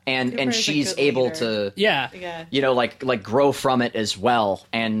recognizes that, and Cooper is a she's good able leader. to Yeah. like grow from it as well,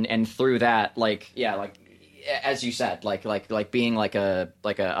 and through that, like as you said, like being like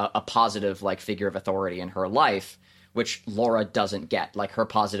a positive like figure of authority in her life, which Laura doesn't get. Like her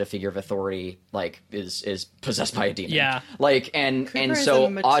positive figure of authority like is possessed by a demon. Yeah. Like and Cooper is so a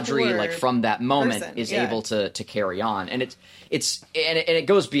mature Audrey like from that moment person, is yeah. able to carry on, and it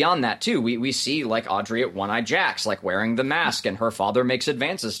goes beyond that too. We see like Audrey at One-Eyed Jack's like wearing the mask, and her father makes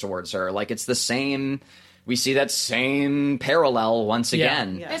advances towards her. Like it's the same. We see that same parallel once Yeah.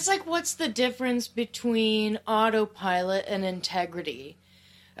 again. Yeah. It's like, what's the difference between autopilot and integrity?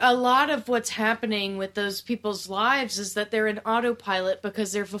 A lot of what's happening with those people's lives is that they're in autopilot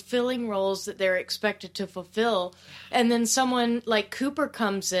because they're fulfilling roles that they're expected to fulfill. And then someone like Cooper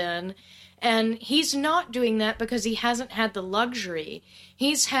comes in, and he's not doing that because he hasn't had the luxury.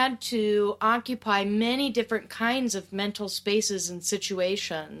 He's had to occupy many different kinds of mental spaces and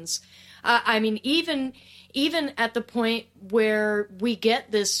situations. I mean, even at the point where we get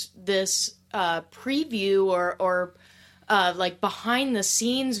this preview or like behind the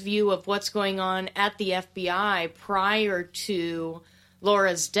scenes view of what's going on at the FBI prior to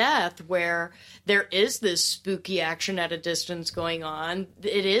Laura's death, where there is this spooky action at a distance going on.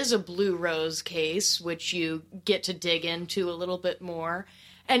 It is a Blue Rose case, which you get to dig into a little bit more.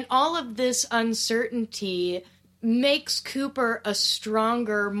 And all of this uncertainty makes Cooper a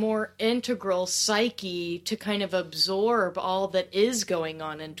stronger, more integral psyche to kind of absorb all that is going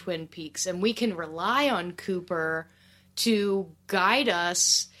on in Twin Peaks. And we can rely on Cooper to guide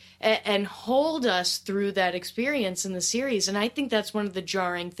us and hold us through that experience in the series. And I think that's one of the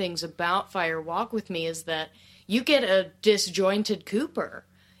jarring things about Fire Walk with Me, is that you get a disjointed Cooper.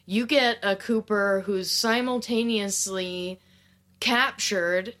 You get a Cooper who's simultaneously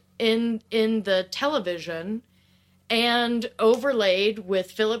captured in the television and overlaid with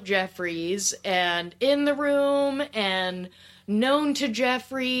Philip Jeffries and In the Room and known to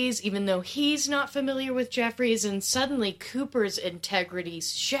Jeffries, even though he's not familiar with Jeffries, and suddenly Cooper's integrity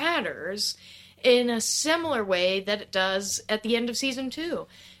shatters in a similar way that it does at the end of season 2.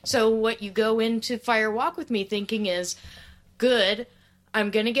 So what you go into Fire Walk with Me thinking is, good, I'm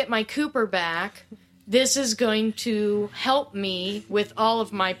going to get my Cooper back. This is going to help me with all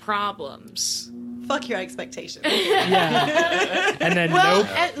of my problems. Fuck your expectations. Yeah. And then Well,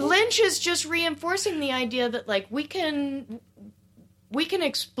 nope. Lynch is just reinforcing the idea that, like, we can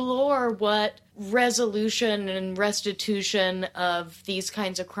explore what resolution and restitution of these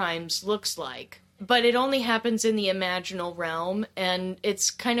kinds of crimes looks like. But it only happens in the imaginal realm, and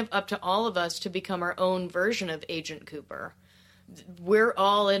it's kind of up to all of us to become our own version of Agent Cooper. We're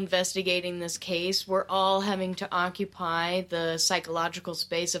all investigating this case. We're all having to occupy the psychological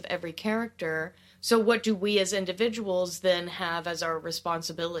space of every character. So what do we as individuals then have as our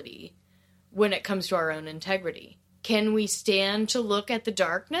responsibility when it comes to our own integrity? Can we stand to look at the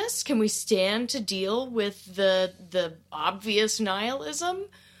darkness? Can we stand to deal with the obvious nihilism?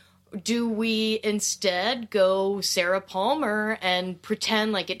 Do we instead go Sarah Palmer and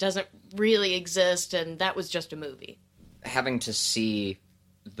pretend like it doesn't really exist and that was just a movie? Having to see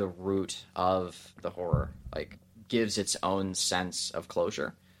the root of the horror, like, gives its own sense of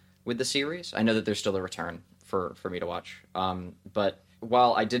closure with the series. I know that there's still a return for me to watch. But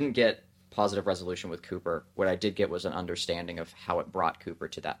while I didn't get positive resolution with Cooper, what I did get was an understanding of how it brought Cooper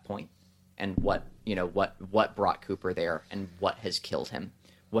to that point, and what brought Cooper there, and what has killed him,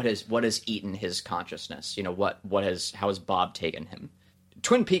 what has eaten his consciousness, how has Bob taken him.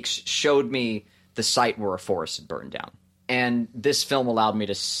 Twin Peaks showed me the site where a forest had burned down, and this film allowed me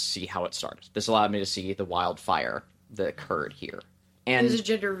to see how it started. This allowed me to see the wildfire that occurred here. And It was a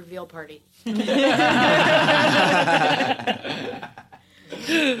gender reveal party.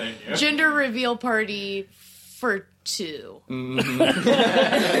 Gender reveal party for 2.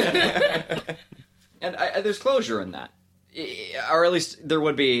 And there's closure in that. Or at least there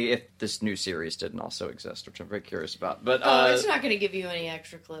would be if this new series didn't also exist, which I'm very curious about. But It's not going to give you any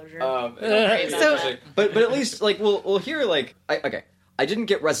extra closure. but at least, like, we'll hear, like, I didn't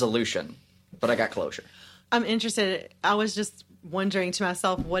get resolution, but I got closure. I'm interested. I was just wondering to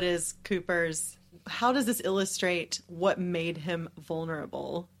myself, how does this illustrate what made him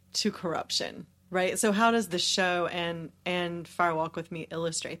vulnerable to corruption? Right? So how does the show and Fire Walk with Me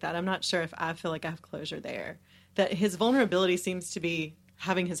illustrate that? I'm not sure if I feel like I have closure there. That his vulnerability seems to be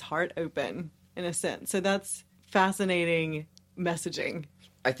having his heart open, in a sense. So that's fascinating messaging.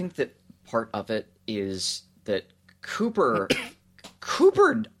 I think that part of it is that Cooper,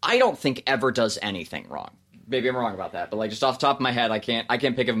 I don't think ever does anything wrong. Maybe I'm wrong about that, but, like, just off the top of my head, I can't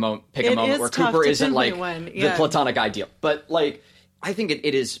pick a moment where Cooper isn't, like, the platonic ideal. But, like, I think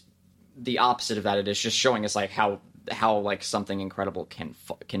it is the opposite of that. It is just showing us, like, how like something incredible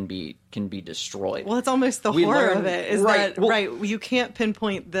can be destroyed. Well, it's almost the horror of it. You can't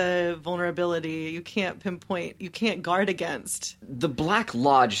pinpoint the vulnerability. You can't guard against. The Black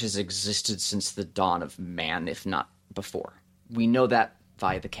Lodge has existed since the dawn of man, if not before. We know that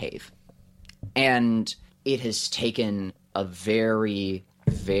via the cave. And it has taken a very,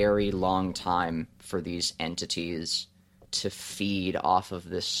 very long time for these entities to feed off of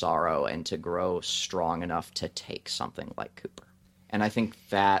this sorrow and to grow strong enough to take something like Cooper. And I think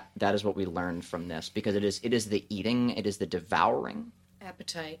that is what we learned from this, because it is the eating, it is the devouring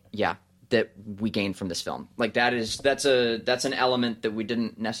Appetite. Yeah, that we gained from this film. Like, that's an element that we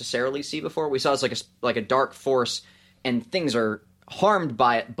didn't necessarily see before. We saw it as like a dark force, and things are harmed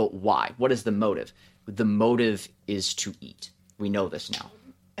by it, but why? What is the motive? The motive is to eat. We know this now.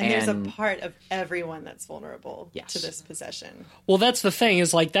 And there's a part of everyone that's vulnerable Yes. to this possession. Well, that's the thing,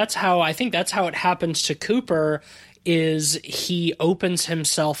 is, like, that's how it happens to Cooper, is he opens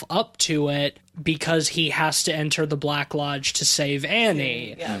himself up to it because he has to enter the Black Lodge to save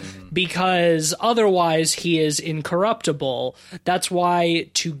Annie. Yeah. Because otherwise he is incorruptible. That's why,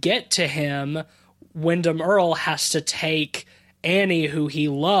 to get to him, Wyndham Earl has to take Annie, who he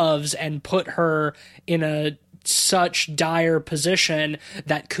loves, and put her in a such dire position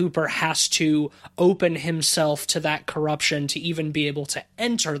that Cooper has to open himself to that corruption to even be able to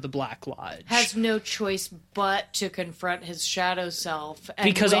enter the Black Lodge. Has no choice but to confront his shadow self. And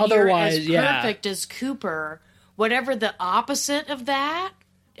Because when otherwise, you're as perfect as Cooper, whatever the opposite of that,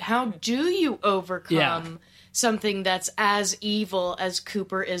 how do you overcome something that's as evil as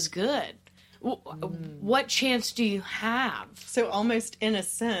Cooper is good? What chance do you have? So almost in a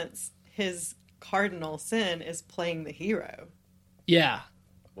sense, his cardinal sin is playing the hero. Yeah.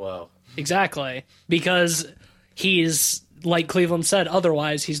 Whoa. Exactly. Because he's, like Cleveland said,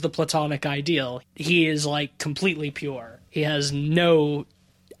 otherwise he's the platonic ideal. He is like completely pure. He has no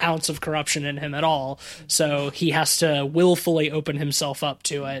ounce of corruption in him at all, so he has to willfully open himself up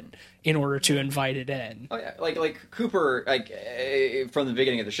to it in order to invite it in. Oh yeah, like Cooper, like from the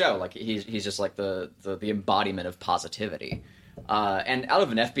beginning of the show, like he's just like the embodiment of positivity. And out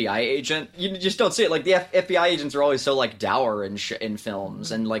of an FBI agent, you just don't see it. Like the FBI agents are always so like dour in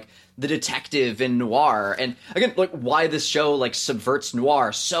films, and like the detective in noir. And again, like why this show like subverts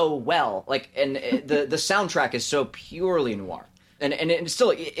noir so well. Like, and the soundtrack is so purely noir, and it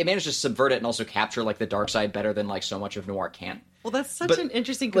still it managed to subvert it and also capture like the dark side better than like so much of noir can. Well, that's such an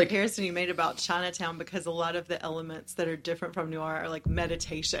interesting comparison you made about Chinatown, because a lot of the elements that are different from noir are like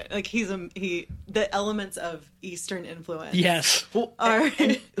meditation. Like the elements of Eastern influence. Yes. Well,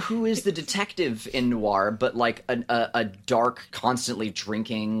 and who is the detective in noir but like a dark, constantly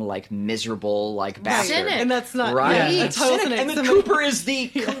drinking, like miserable, like bastard? Cynic. And that's not right. Yeah, a total cynic. And then Cooper is the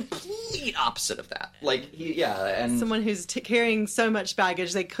complete opposite of that. Like and someone who's carrying so much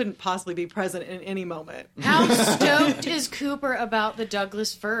baggage they couldn't possibly be present in any moment. How stoked is Cooper about the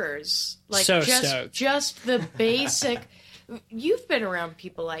Douglas firs? Like, so stoked. Just the basic. You've been around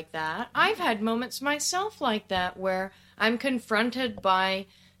people like that. I've had moments myself like that where I'm confronted by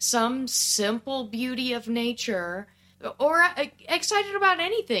some simple beauty of nature, or excited about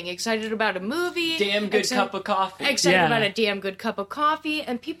anything. Excited about a movie. Damn good cup of coffee. Excited about a damn good cup of coffee,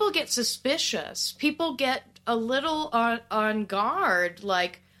 and people get suspicious. People get a little on guard,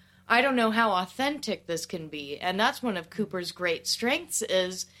 like, I don't know how authentic this can be. And that's one of Cooper's great strengths,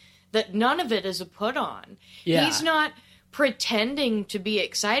 is that none of it is a put on. Yeah. He's not pretending to be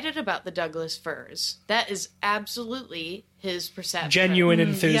excited about the Douglas firs. That is absolutely his perception. Genuine Yes,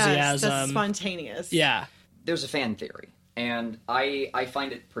 enthusiasm. that's spontaneous. Yeah. there's a fan theory, and I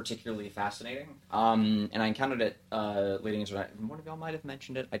find it particularly fascinating. And I encountered it leading into one of y'all might have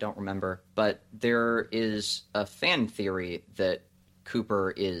mentioned it. I don't remember, but there is a fan theory that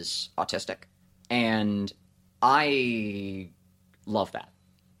Cooper is autistic, and I love that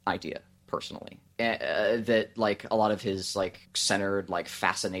idea personally. That like a lot of his like centered like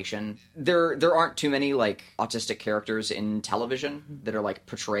fascination. There aren't too many like autistic characters in television that are like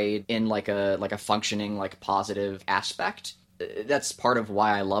portrayed in like a functioning like positive aspect. That's part of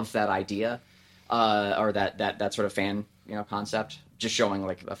why I love that idea, or that sort of fan concept. Just showing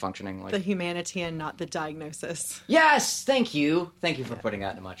like a functioning like the humanity and not the diagnosis. Yes, thank you for putting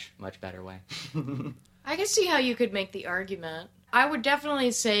that in a much better way. I can see how you could make the argument. I would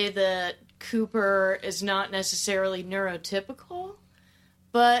definitely say that Cooper is not necessarily neurotypical,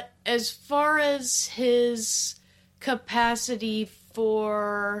 but as far as his capacity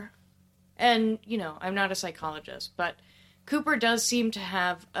for, and I'm not a psychologist, but Cooper does seem to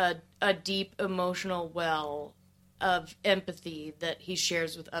have a deep emotional well of empathy that he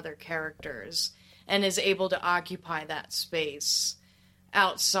shares with other characters and is able to occupy that space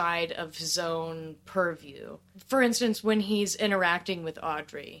outside of his own purview. For instance, when he's interacting with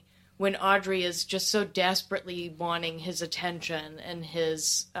Audrey, when Audrey is just so desperately wanting his attention and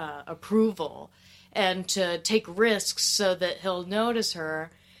his approval, and to take risks so that he'll notice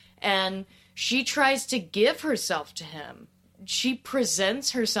her, and she tries to give herself to him. She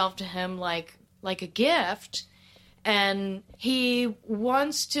presents herself to him like a gift, and he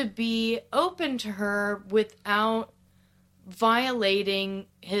wants to be open to her without violating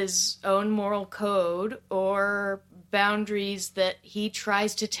his own moral code or boundaries that he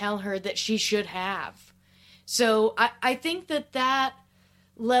tries to tell her that she should have. So I think that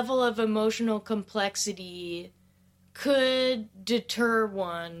level of emotional complexity could deter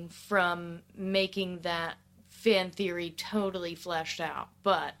one from making that fan theory totally fleshed out.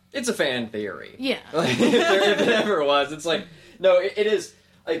 But it's a fan theory. Yeah. Like, if it ever was, it's like, no, it is.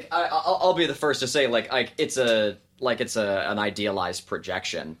 Like, I'll be the first to say, it's an idealized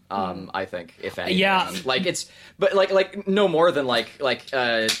projection. I think, if anything, Yeah. but no more than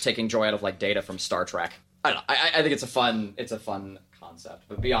taking joy out of like data from Star Trek. I don't know. I think it's a fun concept,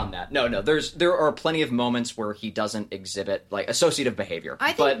 but beyond that, no. There are plenty of moments where he doesn't exhibit like associative behavior.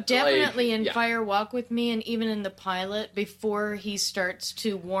 I think definitely in yeah. Fire Walk with Me, and even in the pilot, before he starts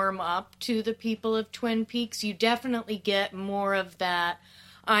to warm up to the people of Twin Peaks, you definitely get more of that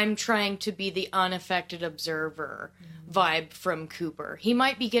I'm trying to be the unaffected observer vibe from Cooper. He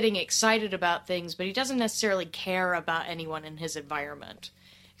might be getting excited about things, but he doesn't necessarily care about anyone in his environment.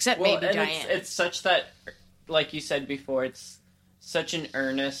 Except maybe Diane. It's such that, like you said before, it's such an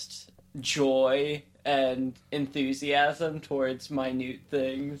earnest joy and enthusiasm towards minute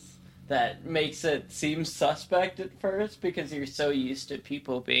things that makes it seem suspect at first, because you're so used to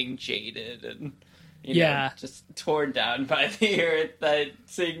people being jaded and just torn down by the earth. That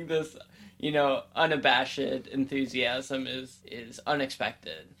seeing this, unabashed enthusiasm is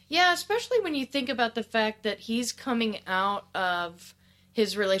unexpected. Yeah, especially when you think about the fact that he's coming out of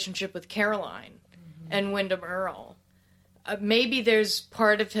his relationship with Caroline and Wyndham Earle. Maybe there's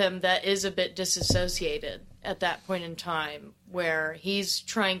part of him that is a bit disassociated at that point in time, where he's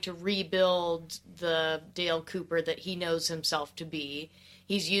trying to rebuild the Dale Cooper that he knows himself to be.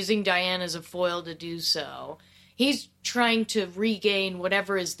 He's using Diane as a foil to do so. He's trying to regain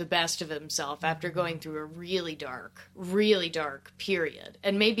whatever is the best of himself after going through a really dark period.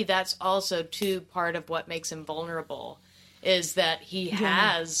 And maybe that's also, too, part of what makes him vulnerable, is that he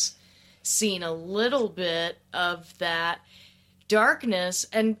has seen a little bit of that darkness.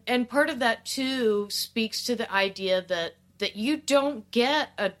 And part of that, too, speaks to the idea that you don't get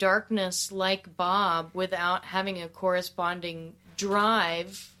a darkness like Bob without having a corresponding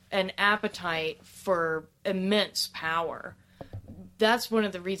drive and appetite for immense power. That's one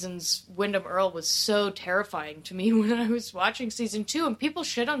of the reasons Wyndham Earle was so terrifying to me when I was watching season 2. And people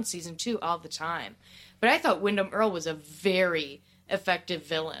shit on season 2 all the time. But I thought Wyndham Earle was a very effective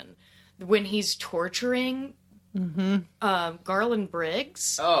villain. When he's torturing Garland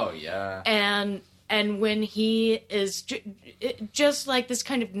Briggs. Oh, yeah. And when he is just like this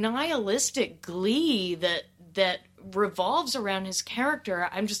kind of nihilistic glee that revolves around his character,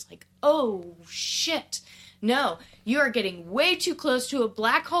 I'm just like, oh, shit. No, you are getting way too close to a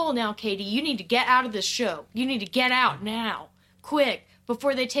black hole now, Katie. You need to get out of this show. You need to get out now. Quick,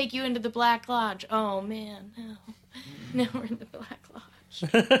 before they take you into the Black Lodge. Oh, man, no. Now we're in the Black Lodge.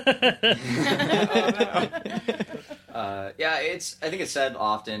 Yeah, I think it's said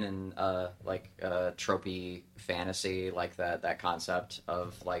often in tropey fantasy, like that concept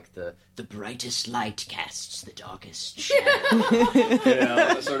of like the brightest light casts the darkest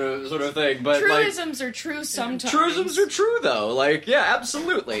shadow. sort of thing. But truisms are true sometimes. Truisms are true though. Like, yeah,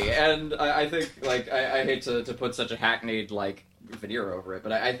 absolutely. And I think I hate to put such a hackneyed veneer over it,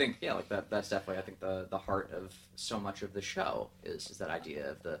 but I think that's definitely I think the heart of so much of the show is that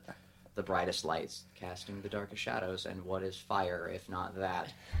idea of the brightest lights casting the darkest shadows, and what is fire if not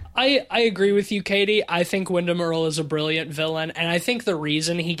that? I agree with you, Katie. I think Wyndham Earle is a brilliant villain, and I think the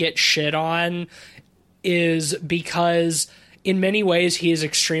reason he gets shit on is because in many ways he is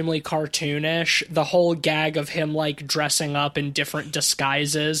extremely cartoonish. The whole gag of him dressing up in different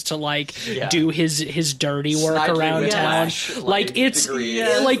disguises to do his dirty work Snidely around town, Whiplash,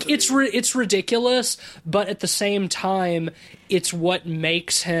 it's ridiculous, but at the same time it's what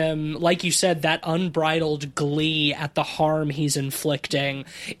makes him, like you said, that unbridled glee at the harm he's inflicting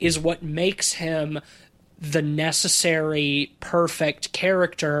is what makes him the necessary, perfect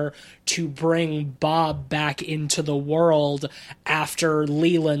character to bring Bob back into the world after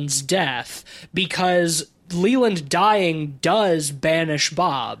Leland's death. Because Leland dying does banish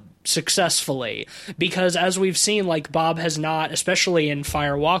Bob successfully. Because as we've seen, Bob has not, especially in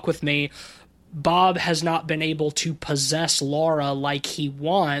Fire Walk with Me, Bob has not been able to possess Laura like he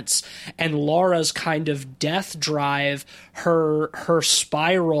wants, and Laura's kind of death drive, her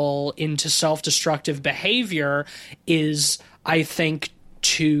spiral into self-destructive behavior is, I think,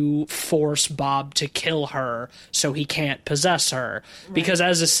 to force Bob to kill her so he can't possess her. Right. Because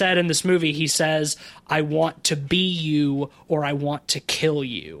as is said in this movie, he says, I want to be you or I want to kill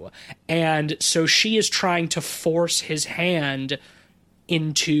you. And so she is trying to force his hand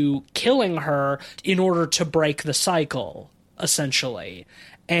into killing her in order to break the cycle, essentially.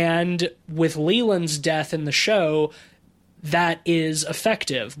 And with Leland's death in the show, that is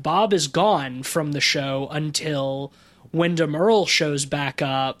effective. Bob is gone from the show until Wyndham Earle shows back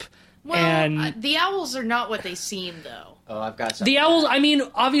up. Well, the owls are not what they seem, though. Oh, I've got something. The owls, I mean,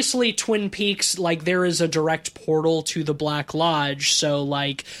 obviously Twin Peaks, there is a direct portal to the Black Lodge, so,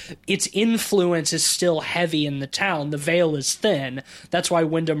 its influence is still heavy in the town. The veil is thin. That's why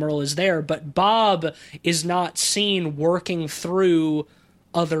Wyndham Earle is there. But Bob is not seen working through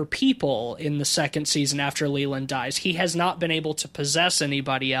other people in the second season after Leland dies. He has not been able to possess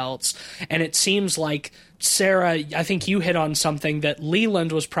anybody else, and it seems like, Sarah, I think you hit on something, that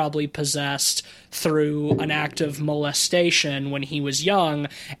Leland was probably possessed through an act of molestation when he was young,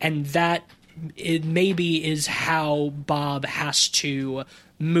 and that it maybe is how Bob has to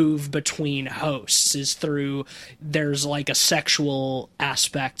move between hosts, is through there's a sexual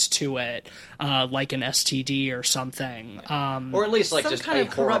aspect to it, like an STD or something, or at least some just kind a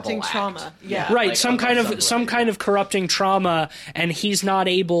of corrupting trauma. Act. Yeah, right. Some kind of corrupting trauma, and he's not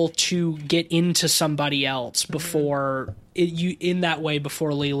able to get into somebody else before in that way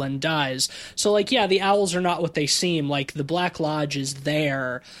before Leland dies. So, like, yeah, the owls are not what they seem. Like, the Black Lodge is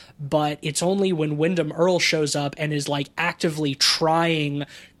there, but it's only when Wyndham Earle shows up and is, like, actively trying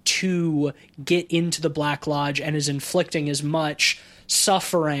to get into the Black Lodge and is inflicting as much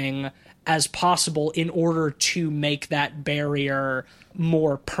suffering as possible in order to make that barrier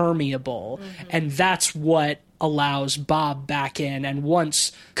more permeable. And that's what allows Bob back in. And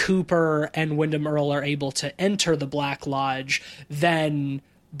once Cooper and Wyndham Earle are able to enter the Black Lodge, then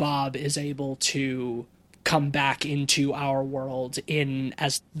Bob is able to come back into our world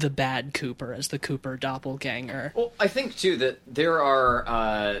as the bad Cooper, as the Cooper doppelganger. Well, I think too that there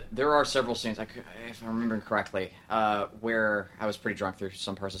are several scenes, if I'm remembering correctly, where I was pretty drunk through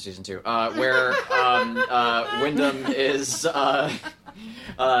some parts of season 2, where Wyndham is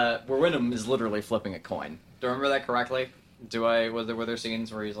where Wyndham is literally flipping a coin. Do I remember that correctly? Were there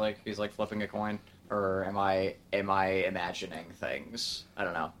scenes where he's like flipping a coin, or am I imagining things? I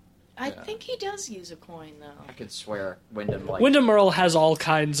don't know. I think he does use a coin, though. I could swear Wyndham Earle has all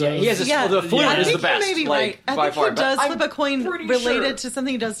kinds of... He has the flute is the best. He may be right. I think he does flip a coin related to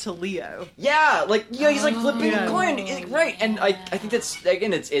something he does to Leo. Yeah, he's like flipping a coin, right? And I think that's,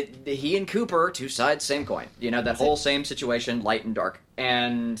 again, he and Cooper, two sides, same coin. You know, that whole same situation, light and dark.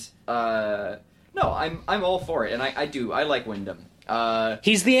 And no, I'm all for it, and I like Wyndham.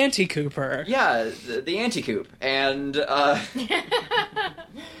 He's the anti-Cooper. Yeah, the anti-Coop, and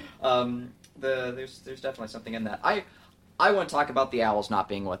there's definitely something in that. I want to talk about the owls not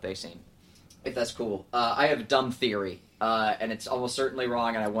being what they seem, if that's cool. I have a dumb theory, and it's almost certainly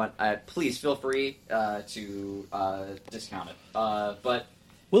wrong, and please feel free to discount it. But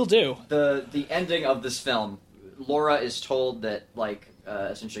will do. The ending of this film, Laura is told that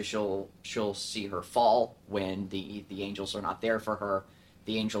essentially she'll see her fall when the angels are not there for her.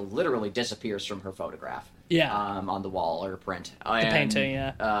 The angel literally disappears from her photograph. Yeah. On the wall or print. The painting,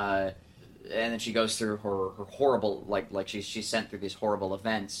 yeah. And then she goes through her horrible, she's sent through these horrible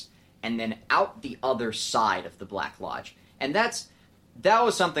events, and then out the other side of the Black Lodge. And that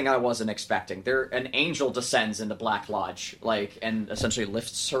was something I wasn't expecting. An angel descends into Black Lodge, and essentially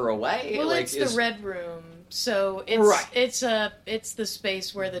lifts her away. Well, it's the Red Room, so it's the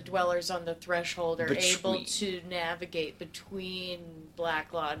space where the dwellers on the threshold are able to navigate between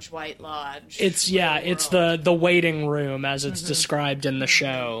Black Lodge, White Lodge. It's the waiting room as it's described in the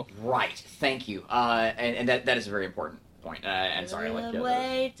show. Right. Thank you. And that is a very important point. And sorry,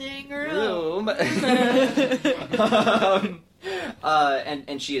 waiting room.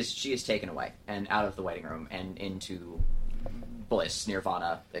 And she is taken away and out of the waiting room and into bliss,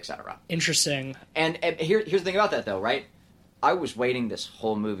 nirvana, etc. Interesting. And here's the thing about that, though, right? I was waiting this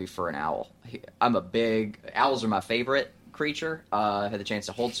whole movie for an owl. Owls are my favorite creature. I had the chance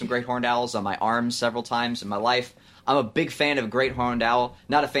to hold some great horned owls on my arms several times in my life. I'm a big fan of a great horned owl.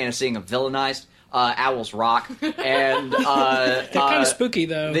 Not a fan of seeing them villainized. Owls rock, and they're kind of spooky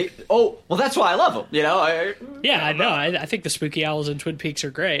though. That's why I love them. You know. I know. I think the spooky owls in Twin Peaks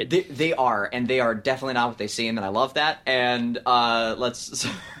are great. They are, and they are definitely not what they seem, and I love that. And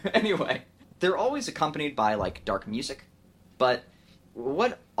anyway, they're always accompanied by dark music, but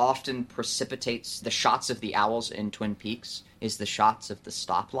what often precipitates the shots of the owls in Twin Peaks is the shots of the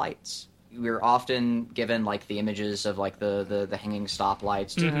stoplights. We're often given the images of the hanging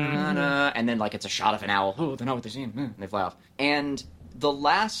stoplights, and then it's a shot of an owl. Oh, they're not what they seem. And they fly off. And the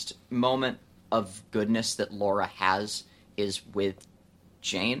last moment of goodness that Laura has is with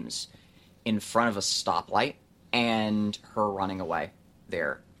James in front of a stoplight and her running away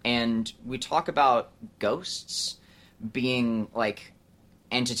there. And we talk about ghosts being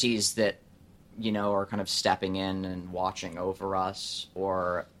entities that are kind of stepping in and watching over us,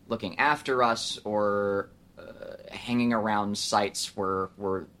 or looking after us, or hanging around sites where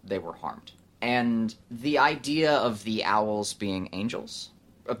they were harmed. And the idea of the owls being angels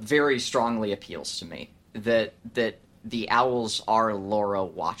very strongly appeals to me. That the owls are Laura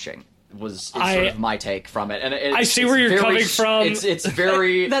watching is sort of my take from it. And I see where you're coming from. It's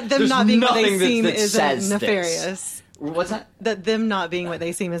very... that them not being what they seem isn't nefarious. This. What's that? That them not being what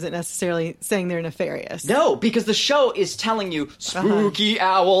they seem isn't necessarily saying they're nefarious. No, because the show is telling you spooky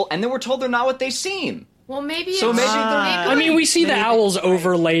owl, and then we're told they're not what they seem. Well, maybe. So maybe I mean, we see the owls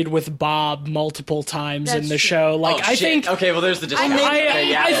overlaid with Bob multiple times in the show. I think. Okay, well, there's the discount.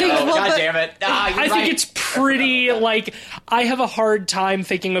 I think. God damn it! I think it's pretty. I have a hard time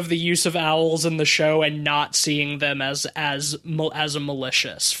thinking of the use of owls in the show and not seeing them as a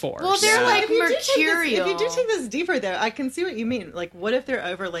malicious force. Well, they're mercurial. If you do take this deeper, though, I can see what you mean. What if they're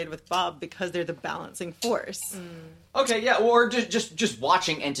overlaid with Bob because they're the balancing force? Okay, yeah, or just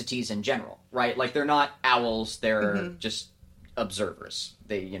watching entities in general, right? Like, they're not owls, they're just observers.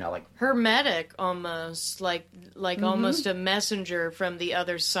 They, like... Hermetic, almost, like almost a messenger from the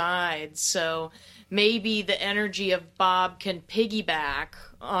other side, so maybe the energy of Bob can piggyback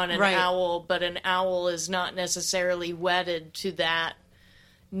on an owl, but an owl is not necessarily wedded to that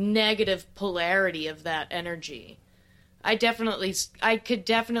negative polarity of that energy. I could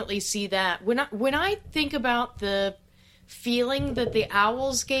definitely see that. When I think about the feeling that the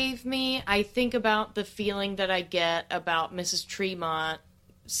owls gave me, I think about the feeling that I get about Mrs. Tremont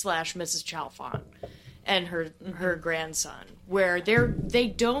 / Mrs. Chalfont and her grandson, where they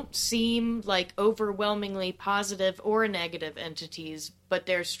don't seem like overwhelmingly positive or negative entities, but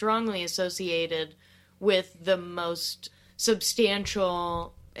they're strongly associated with the most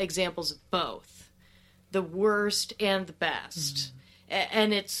substantial examples of both. The worst and the best.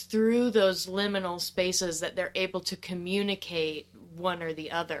 And it's through those liminal spaces that they're able to communicate one or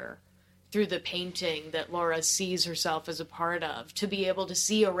the other through the painting that Laura sees herself as a part of, to be able to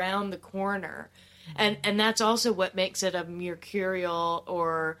see around the corner. And that's also what makes it a mercurial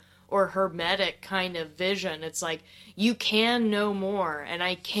or hermetic kind of vision. It's like, you can know more, and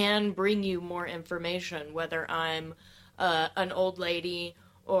I can bring you more information, whether I'm an old lady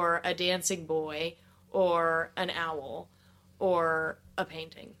or a dancing boy or an owl, or a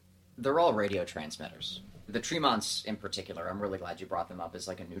painting. They're all radio transmitters. The Tremonts, in particular, I'm really glad you brought them up as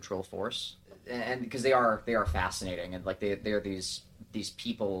like a neutral force, and because they are fascinating, and like they are these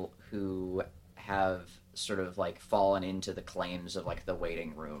people who have sort of like fallen into the claims of like the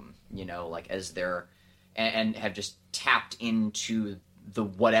waiting room, like as they're and have just tapped into the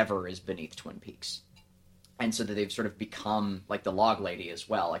whatever is beneath Twin Peaks, and so that they've sort of become like the Log Lady as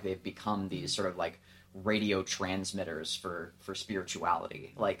well. Like they've become these sort of like radio transmitters for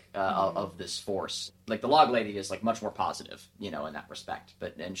spirituality, like of this force. Like the Log Lady is like much more positive, in that respect.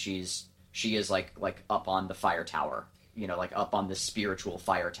 And she is like up on the fire tower, like up on the spiritual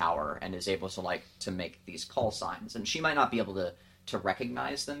fire tower, and is able to to make these call signs. And she might not be able to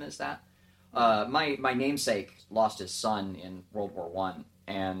recognize them as that. My namesake lost his son in World War I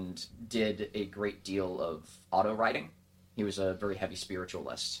and did a great deal of auto writing. He was a very heavy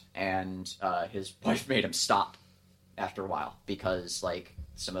spiritualist, and his wife made him stop after a while because,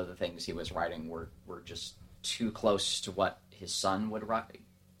 some of the things he was writing were just too close to what his son would write.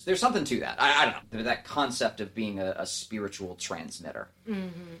 There's something to that. I don't know. That concept of being a spiritual transmitter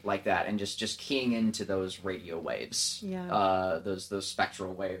like that, and just keying into those radio waves, those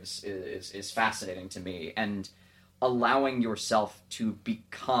spectral waves is fascinating to me, and allowing yourself to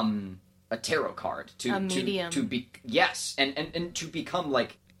become a tarot card, a medium. to be and to become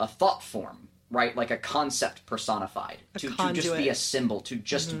like a thought form, right? Like a concept personified, to just be a symbol, to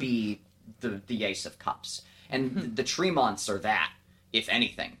just be the Ace of Cups. And the Tremonts are that, if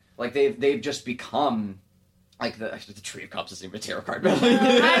anything. Like they've just become like the Tree of Cups isn't even a tarot card. I don't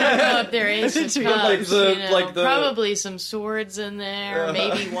know if they're Ace of Cups. Probably some swords in there,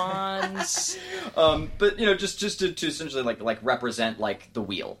 maybe wands. But just to essentially like represent like the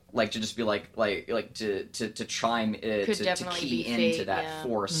wheel, like to just be like to chime to key into that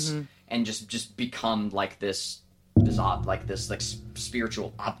force, and just become like this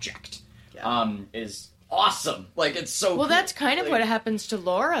spiritual object. Is awesome. Like, it's so well, cool. That's kind of what happens to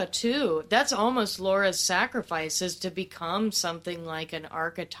Laura, too. That's almost Laura's sacrifice, is to become something like an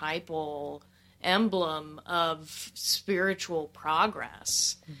archetypal emblem of spiritual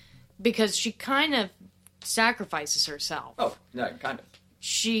progress. Because she kind of sacrifices herself. Oh, no, kind of.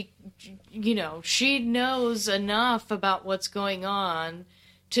 She knows enough about what's going on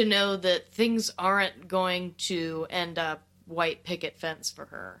to know that things aren't going to end up white picket fence for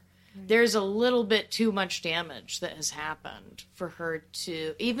her. There's a little bit too much damage that has happened for her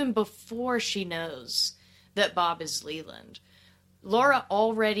to, even before she knows that Bob is Leland. Laura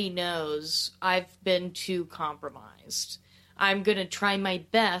already knows I've been too compromised. I'm going to try my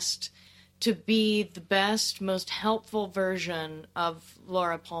best to be the best, most helpful version of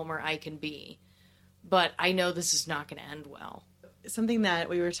Laura Palmer I can be. But I know this is not going to end well. Something that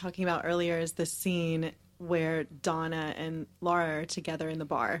we were talking about earlier is the scene where Donna and Laura are together in the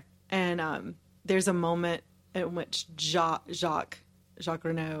bar. And there's a moment in which Jacques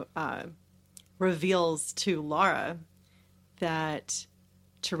Renault reveals to Laura that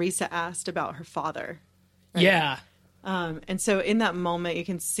Teresa asked about her father. Right? Yeah. And so in that moment, you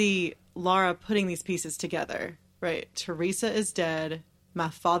can see Laura putting these pieces together, right? Teresa is dead. My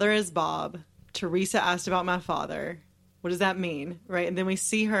father is Bob. Teresa asked about my father. What does that mean, right? And then we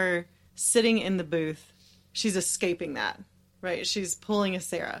see her sitting in the booth. She's escaping that. right? She's pulling a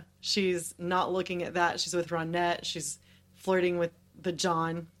Sarah. She's not looking at that. She's with Ronette. She's flirting with the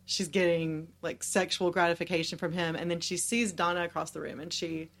John. She's getting like sexual gratification from him. And then she sees Donna across the room and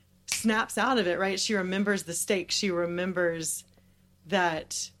she snaps out of it, right? She remembers the stakes. She remembers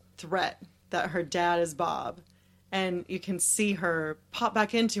that threat that her dad is Bob. And you can see her pop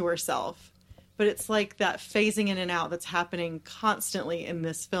back into herself. But it's like that phasing in and out that's happening constantly in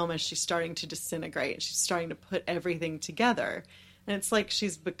this film as she's starting to disintegrate. She's starting to put everything together. And it's like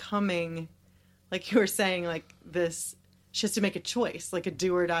she's becoming, like you were saying, like this, she has to make a choice, like a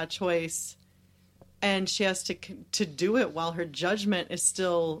do or die choice. And she has to do it while her judgment is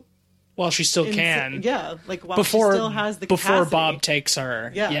still... While she still can. Yeah, like while she still has the capacity. Before Bob takes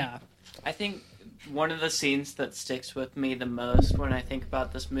her. Yeah. I think one of the scenes that sticks with me the most when I think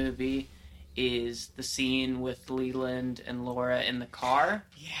about this movie is the scene with Leland and Laura in the car.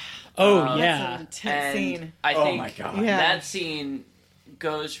 Yeah. Oh, yeah. That's an intense scene. I think my God. that scene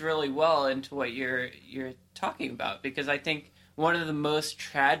goes really well into what you're talking about, because I think one of the most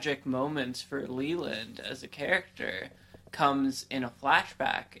tragic moments for Leland as a character comes in a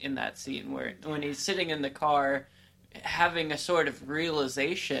flashback in that scene where when he's sitting in the car having a sort of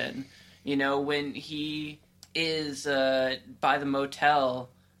realization, you know, when he is by the motel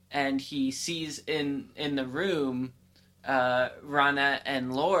and he sees in the room Ronette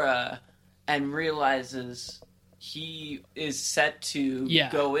and Laura and realizes he is set to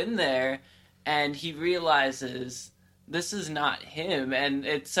go in there, and he realizes this is not him. And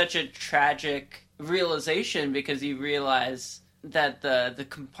it's such a tragic realization because you realize that the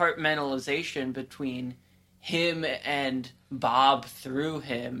compartmentalization between him and Bob through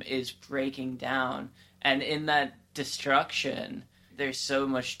him is breaking down. And in that destruction, there's so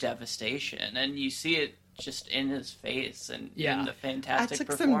much devastation. And you see it just in his face and in the fantastic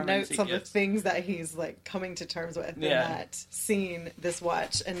performance. I took some notes on the gives. things that he's like coming to terms with in that scene, this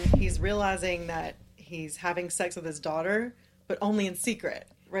watch, and he's realizing that he's having sex with his daughter, but only in secret,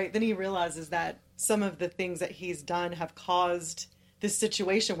 right? Then he realizes that some of the things that he's done have caused this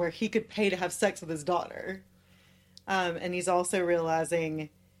situation where he could pay to have sex with his daughter. And he's also realizing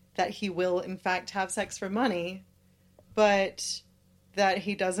that he will, in fact, have sex for money, but that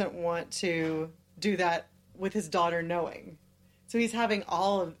he doesn't want to do that with his daughter knowing. So he's having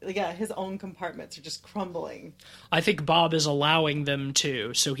all of, his own compartments are just crumbling. I think Bob is allowing them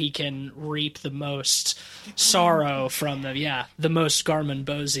to, so he can reap the most sorrow from them. Yeah, the most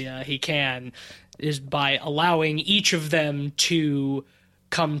Garmonbozia he can is by allowing each of them to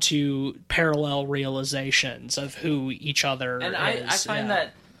come to parallel realizations of who each other and is. I find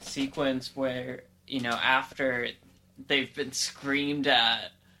that sequence where, you know, after they've been screamed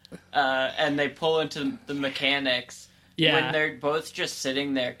at and they pull into the mechanics, when they're both just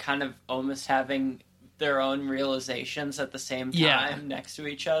sitting there kind of almost having their own realizations at the same time next to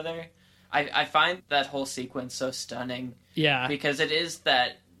each other. I find that whole sequence so stunning. Yeah. Because it is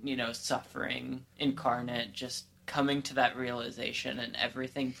that, you know, suffering incarnate, just coming to that realization and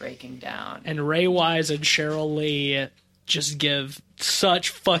everything breaking down. And Ray Wise and Cheryl Lee just give such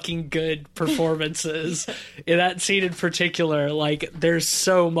fucking good performances in that scene in particular. Like, there's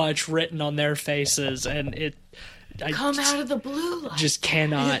so much written on their faces, and out of the blue light. Just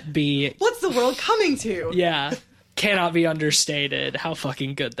cannot be... What's the world coming to? Yeah. Cannot be understated how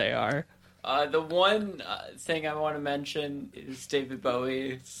fucking good they are. The one thing I want to mention is David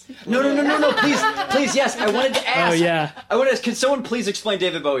Bowie's... No, please, yes, I wanted to ask. Oh, yeah. I wanted to ask, can someone please explain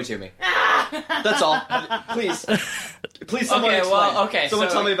David Bowie to me? That's all. Please, someone explain. Someone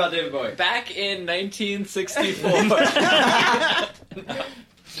tell me about David Bowie. Back in 1964...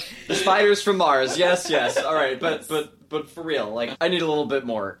 The Spiders from Mars, yes, all right, but for real, like, I need a little bit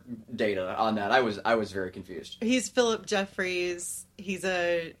more data on that. I was very confused. He's Philip Jeffries. He's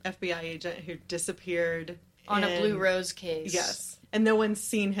a FBI agent who disappeared on a Blue Rose case. Yes, and no one's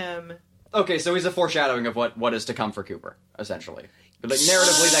seen him. Okay, so he's a foreshadowing of what is to come for Cooper, essentially. But, like,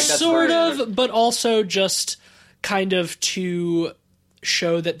 narratively, like, that's sort of, but also just kind of to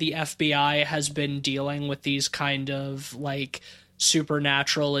show that the FBI has been dealing with these kind of, like,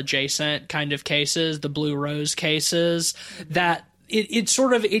 supernatural adjacent kind of cases, the Blue Rose cases, that it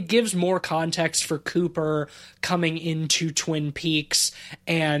sort of, it gives more context for Cooper coming into Twin Peaks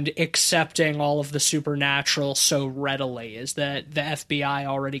and accepting all of the supernatural so readily, is that the FBI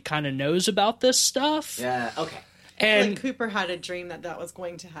already kind of knows about this stuff. Yeah, okay. And like Cooper had a dream that was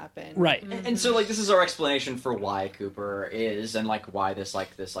going to happen. right. And so, like, this is our explanation for why Cooper is, and like why this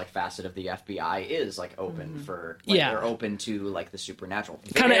facet of the FBI is like open for, like, Yeah. they're open to like the supernatural.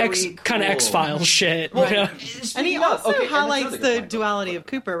 Kind of Very cool. X-Files shit. Well, you know? And he speaking of- also okay, and that's highlights another good the point. duality of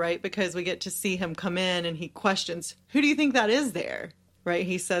Cooper, right? Because we get to see him come in and he questions, "Who do you think that is there?" Right?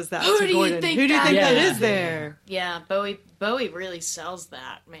 He says that Who to do you Gordon. think Who do you that think that is? is there? Yeah, Bowie really sells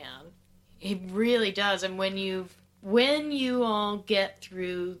that, man. He really does. And when you all get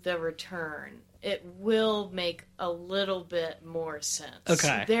through the return, it will make a little bit more sense.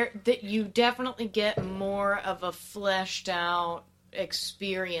 Okay. That you definitely get more of a fleshed out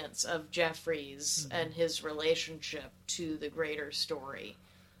experience of Jeffries and his relationship to the greater story.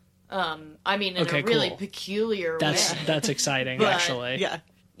 I mean, in Okay, a really cool. peculiar That's way. that's exciting, But- actually. Yeah.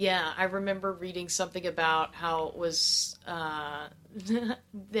 Yeah, I remember reading something about how it was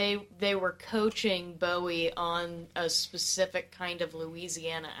they were coaching Bowie on a specific kind of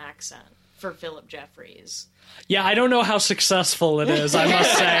Louisiana accent for Philip Jeffries. Yeah, I don't know how successful it is, I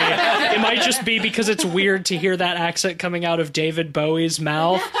must say. It might just be because it's weird to hear that accent coming out of David Bowie's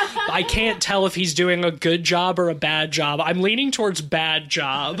mouth. I can't tell if he's doing a good job or a bad job. I'm leaning towards bad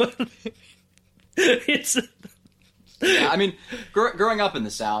job. It's Yeah, I mean, growing up in the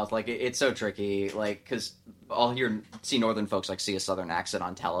South, like, it's so tricky, like, because I'll see Northern folks, like, see a Southern accent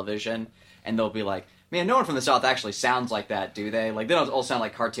on television, and they'll be like, man, no one from the South actually sounds like that, do they? Like, they don't all sound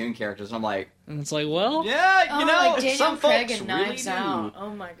like cartoon characters, and I'm like, and it's like, well, yeah, you know, like Daniel some Craig folks and really Knives do. Out. Oh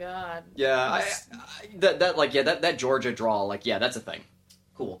my god. Yeah, that Georgia drawl, like, yeah, that's a thing.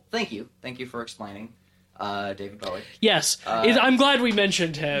 Cool. Thank you for explaining, David Bowie. yes. I'm glad we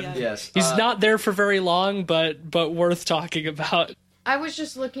mentioned him. Yeah. Yes, He's not there for very long, but worth talking about. I was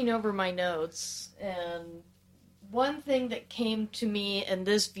just looking over my notes, and one thing that came to me in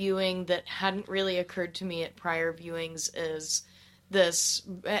this viewing that hadn't really occurred to me at prior viewings is this,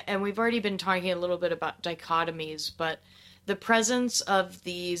 and we've already been talking a little bit about dichotomies, but the presence of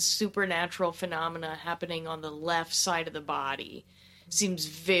these supernatural phenomena happening on the left side of the body seems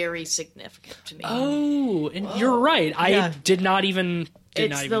very significant to me. Oh, and you're right. I Yeah. did not even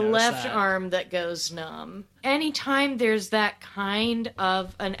It's the notice left that. arm that goes numb. Anytime there's that kind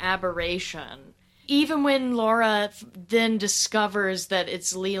of an aberration, even when Laura then discovers that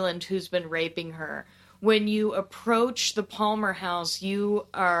it's Leland who's been raping her, when you approach the Palmer house,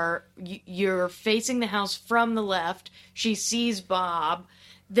 you're facing the house from the left. She sees Bob.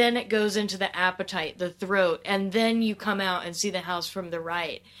 Then it goes into the appetite, the throat, and then you come out and see the house from the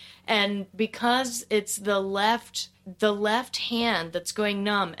right. And because it's the left hand that's going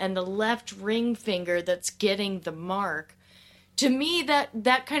numb and the left ring finger that's getting the mark, to me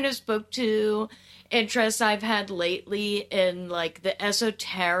that kind of spoke to interests I've had lately in like the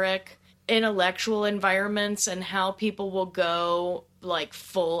esoteric intellectual environments and how people will go like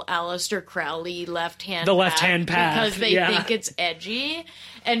full Aleister Crowley left-hand The left-hand path, because they yeah. think it's edgy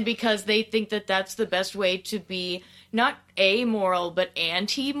and because they think that that's the best way to be not amoral but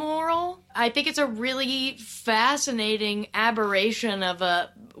anti-moral. I think it's a really fascinating aberration of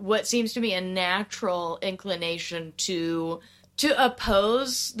what seems to be a natural inclination to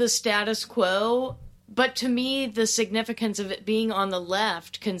oppose the status quo. But to me, the significance of it being on the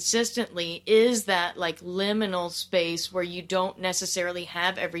left consistently is that like liminal space where you don't necessarily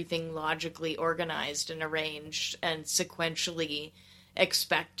have everything logically organized and arranged and sequentially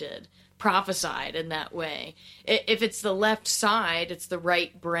expected, prophesied in that way. If it's the left side, it's the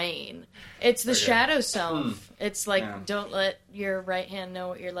right brain. It's the shadow self. It's like, Yeah. don't let your right hand know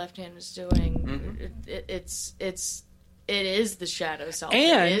what your left hand is doing. It is the shadow self.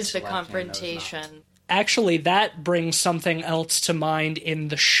 And- it is the Left hand knows confrontation. Actually, that brings something else to mind in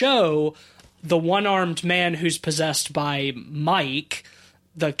the show. The one-armed man who's possessed by Mike,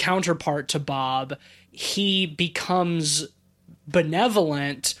 the counterpart to Bob, he becomes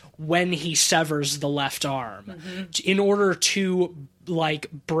benevolent when he severs the left arm in order to like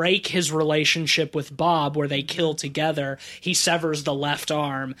break his relationship with Bob where they kill together. He severs the left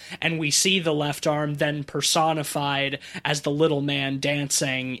arm and we see the left arm then personified as the little man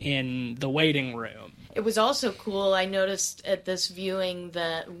dancing in the waiting room. It was also cool, I noticed at this viewing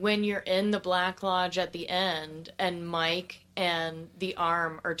that when you're in the Black Lodge at the end and Mike and the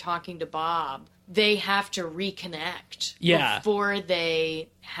arm are talking to Bob, they have to reconnect before they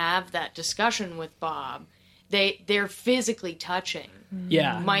have that discussion with Bob. They're physically touching.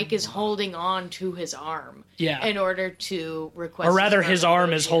 Yeah. Mike is holding on to his arm in order to request. Or rather, his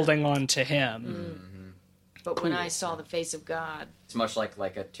arm is permission. holding on to him. But when I saw the face of God, It's much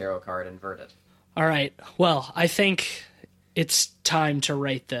like a tarot card inverted. All right. Well, I think it's time to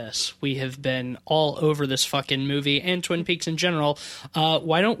rate this. We have been all over this fucking movie and Twin Peaks in general.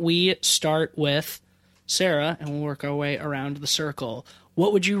 Why don't we start with Sarah, and we'll work our way around the circle.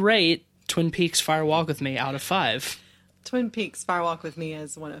 What would you rate Twin Peaks Fire Walk with Me out of 5? Twin Peaks Fire Walk with Me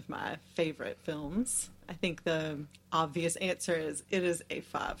is one of my favorite films. I think the obvious answer is it is a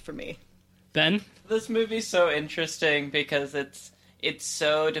 5 for me. Ben? This movie's so interesting because it's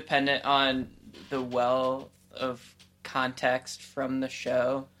so dependent on the well of context from the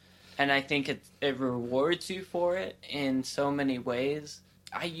show, and I think it rewards you for it in so many ways.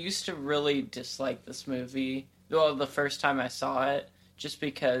 I used to really dislike this movie, well, the first time I saw it, just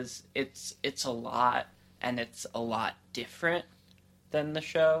because it's a lot, and it's a lot different than the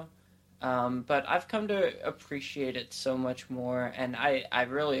show. But I've come to appreciate it so much more, and I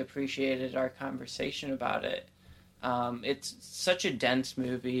really appreciated our conversation about it. It's such a dense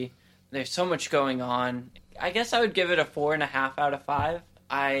movie. There's so much going on. I guess I would give it a 4.5 out of 5.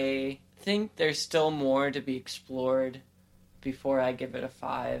 I think there's still more to be explored before I give it a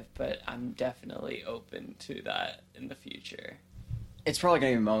 5, but I'm definitely open to that in the future. It's probably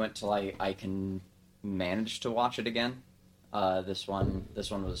going to be a moment till I can manage to watch it again. This one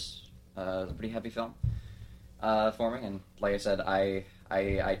was a pretty heavy film for me, and like I said, I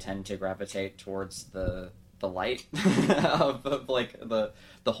tend to gravitate towards the light of like the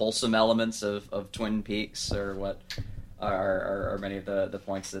wholesome elements of Twin Peaks, or what are many of the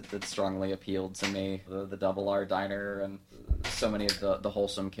points that strongly appealed to me. The Double R Diner, and so many of the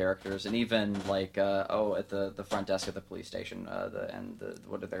wholesome characters, and even like at the front desk at the police station,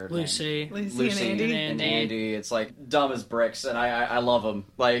 what are their Lucy Lucy and and Andy. and Andy. It's like dumb as bricks, and I love them.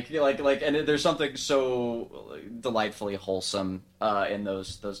 Like, and there's something so delightfully wholesome in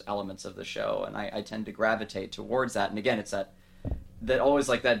those elements of the show, and I tend to gravitate towards that. And again, it's that always,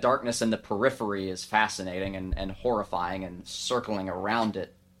 like, that darkness in the periphery is fascinating and horrifying, and circling around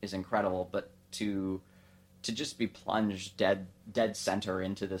it is incredible. But to just be plunged dead center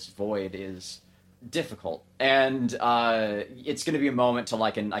into this void is difficult, and it's going to be a moment till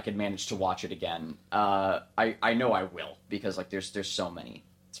I can manage to watch it again. I know I will, because like there's so many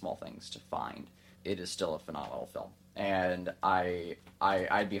small things to find. It is still a phenomenal film, and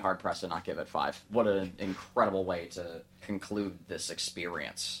I'd be hard pressed to not give it 5. What an incredible way to conclude this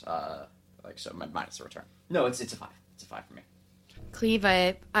experience. Minus the return. No, it's a 5. It's a 5 for me. Cleve,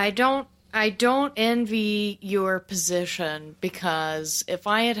 I don't envy your position, because if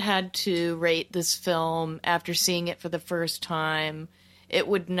I had to rate this film after seeing it for the first time, it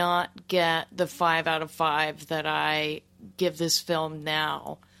would not get the 5 out of 5 that I give this film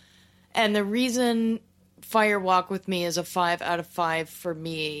now. And the reason Fire Walk with Me is a 5 out of 5 for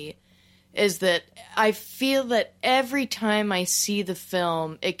me is that I feel that every time I see the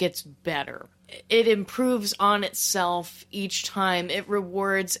film, it gets better. It improves on itself each time. It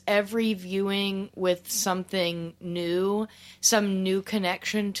rewards every viewing with something new, some new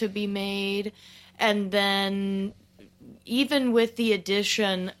connection to be made. And then even with the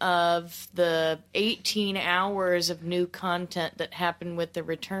addition of the 18 hours of new content that happened with the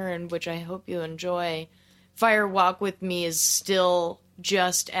return, which I hope you enjoy, Fire Walk with Me is still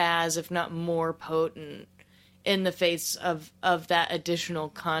just as, if not more, potent in the face of that additional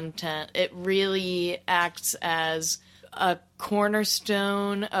content. It really acts as a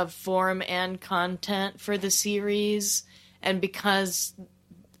cornerstone of form and content for the series. And because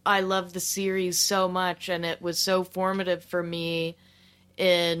I love the series so much, and it was so formative for me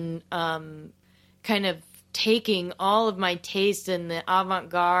in kind of taking all of my taste in the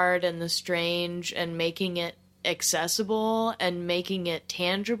avant-garde and the strange and making it accessible and making it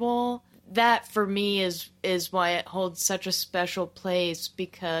tangible, that for me is why it holds such a special place,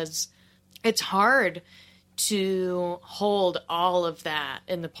 because it's hard to hold all of that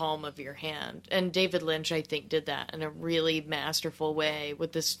in the palm of your hand. And David Lynch, I think, did that in a really masterful way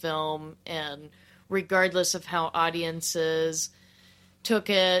with this film. And regardless of how audiences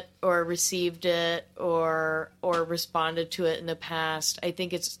took it or received it or responded to it in the past, I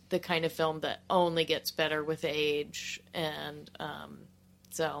think it's the kind of film that only gets better with age. And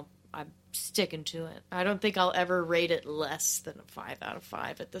so I'm sticking to it. I don't think I'll ever rate it less than a 5 out of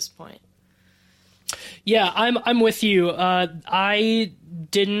 5 at this point. Yeah, I'm with you. I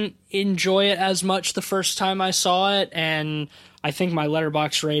didn't enjoy it as much the first time I saw it, and I think my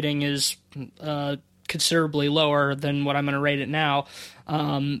Letterboxd rating is considerably lower than what I'm going to rate it now.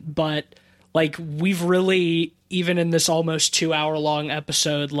 But like, we've really, even in this almost 2 hour long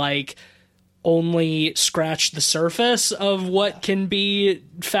episode, like, only scratched the surface of what can be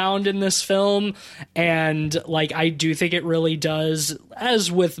found in this film. And like, I do think it really does,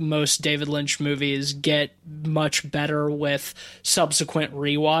 as with most David Lynch movies, get much better with subsequent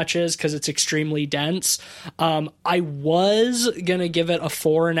rewatches because it's extremely dense. I was gonna give it a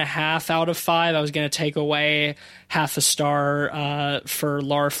 4.5 out of 5. I was gonna take away half a star for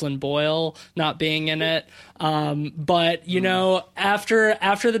Lara Flynn Boyle not being in it. But you know,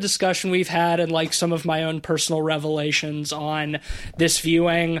 after the discussion we've had and like some of my own personal revelations on this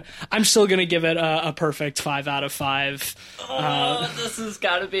viewing, I'm still gonna give it a perfect 5 out of 5. This has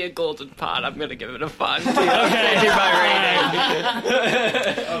got to be a golden pod. I'm gonna give it a 5. Okay,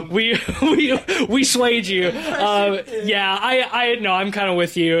 we swayed you. Yeah, I no, I'm kind of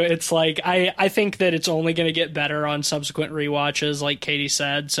with you. It's like I think that it's only gonna get better on subsequent rewatches, like Katie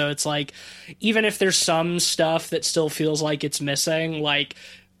said. So it's like, even if there's some stuff that still feels like it's missing, like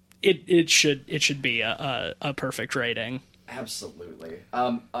it should be a perfect rating. Absolutely.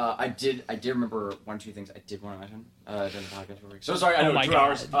 I did remember one or two things I did want to mention during the podcast. So sorry, I know, my 2 God.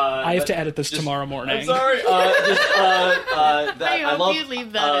 hours. I have to edit this tomorrow morning. I'm sorry. I hope you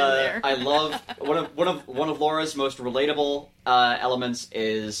leave that in there. I love one of Laura's most relatable elements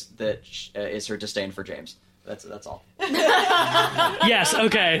is that is her disdain for James. That's all. Yes.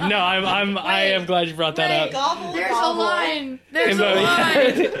 Okay. No, I am glad you brought that up. Gobble, There's gobble. a line. There's Himbo, a yeah.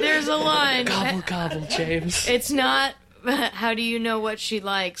 line. There's a line. Gobble gobble, James. It's not. How do you know what she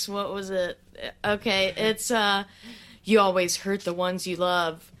likes? What was it? Okay, it's you always hurt the ones you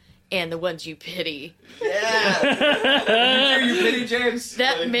love and the ones you pity. Yeah. You pity James.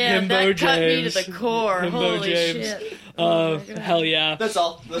 That man, Himbo that cut me to James. the core. Himbo Holy James. shit! Hell yeah. That's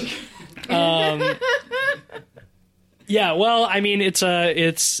all. Yeah, well, I mean, it's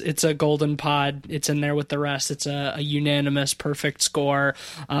a golden pod. It's in there with the rest. It's a unanimous perfect score.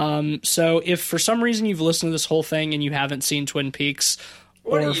 So if for some reason you've listened to this whole thing and you haven't seen Twin Peaks,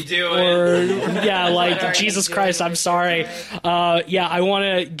 What are you doing? Or yeah, like are you Jesus doing Christ, I'm with sorry. your Yeah, I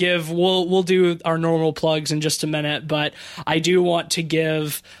want to give. We'll do our normal plugs in just a minute, but I do want to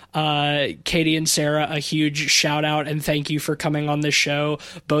give Katie and Sarah a huge shout out and thank you for coming on this show.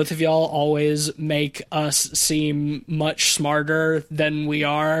 Both of y'all always make us seem much smarter than we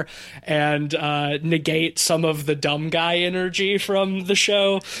are and negate some of the dumb guy energy from the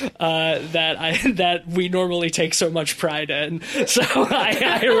show that we normally take so much pride in. So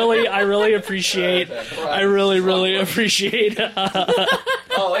I really appreciate. I really appreciate.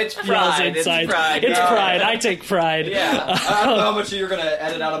 Oh, it's y'all's pride. It's insights. pride. It's Yeah. pride. I take pride. Yeah. I don't know how much you're gonna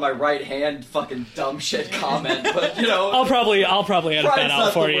edit out of my right hand fucking dumb shit comment, but you know. I'll probably edit Pride's that out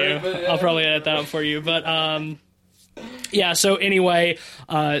not for the you. word, but, I'll probably edit that out for you. But yeah. So anyway,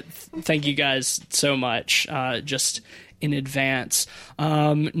 thank you guys so much. Just in advance.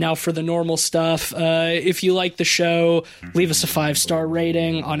 Now for the normal stuff, if you like the show, leave us a 5-star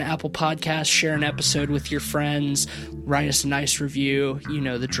rating on Apple Podcasts, share an episode with your friends, write us a nice review, you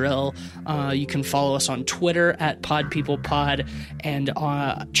know the drill. You can follow us on Twitter at PodPeoplePod and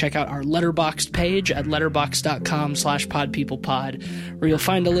check out our Letterboxd page at letterboxd.com/PodPeoplePod, where you'll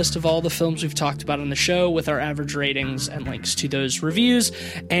find a list of all the films we've talked about on the show with our average ratings and links to those reviews,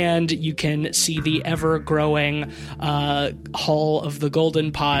 and you can see the ever-growing Hall of the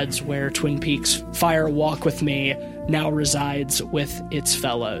Golden Pods where Twin Peaks Fire Walk With Me now resides with its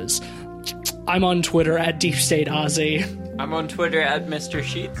fellows. I'm on Twitter at Deep State Aussie. I'm on Twitter at Mr.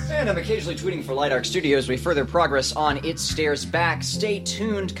 Sheets. And I'm occasionally tweeting for Light Arc Studios. We further progress on It Stares Back. Stay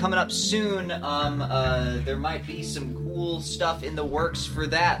tuned. Coming up soon. There might be some cool stuff in the works for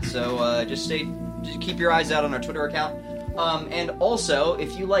that. So just keep your eyes out on our Twitter account. And also,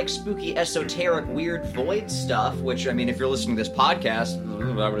 if you like spooky, esoteric, weird void stuff, which, I mean, if you're listening to this podcast,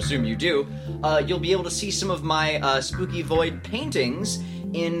 I would assume you do, you'll be able to see some of my spooky void paintings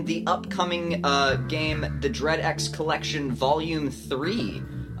in the upcoming game, The Dread X Collection Volume 3.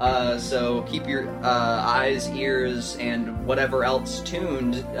 So keep your eyes, ears, and whatever else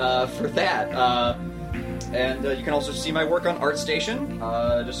tuned for that. And you can also see my work on ArtStation.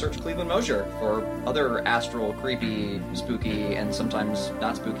 Just search Cleveland Mosier for other astral, creepy, spooky, and sometimes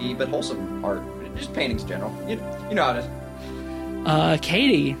not spooky, but wholesome art. Just paintings in general. You know how it is.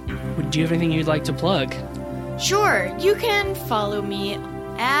 Katie, do you have anything you'd like to plug? Sure, you can follow me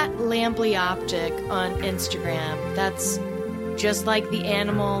at Lampley Optic on Instagram. That's just like the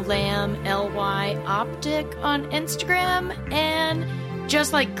animal lamb, L-Y Optic on Instagram. And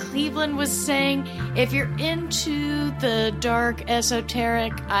just like Cleveland was saying, if you're into the dark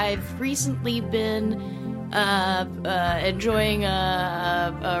esoteric, I've recently been enjoying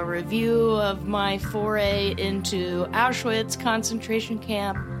a review of my foray into Auschwitz concentration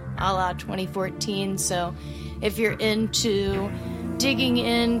camp a la 2014. So if you're into digging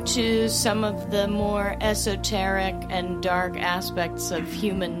into some of the more esoteric and dark aspects of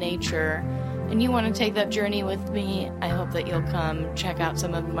human nature, and you want to take that journey with me, I hope that you'll come check out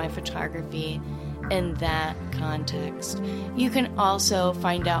some of my photography in that context. You can also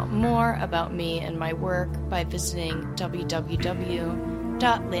find out more about me and my work by visiting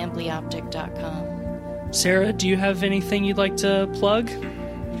www.lampleyoptic.com. Sarah, do you have anything you'd like to plug?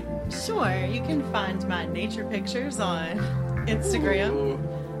 Sure, you can find my nature pictures on Instagram.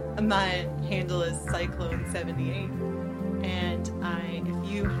 My handle is Cyclone78. And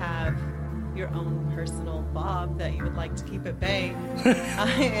if you have your own personal Bob that you would like to keep at bay, I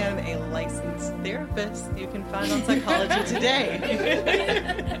am a licensed therapist you can find on Psychology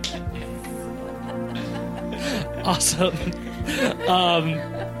Today. Awesome.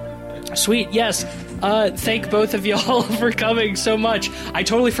 Sweet, yes. Thank both of y'all for coming so much. I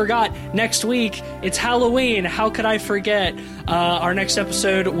totally forgot. Next week, it's Halloween. How could I forget? Our next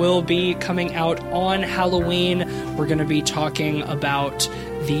episode will be coming out on Halloween. We're going to be talking about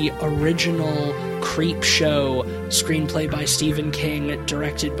the original Creep Show, screenplay by Stephen King,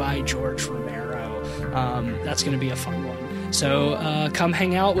 directed by George Romero. That's going to be a fun one. So come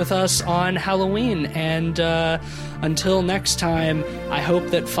hang out with us on Halloween, and until next time, I hope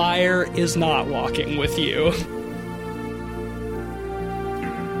that fire is not walking with you.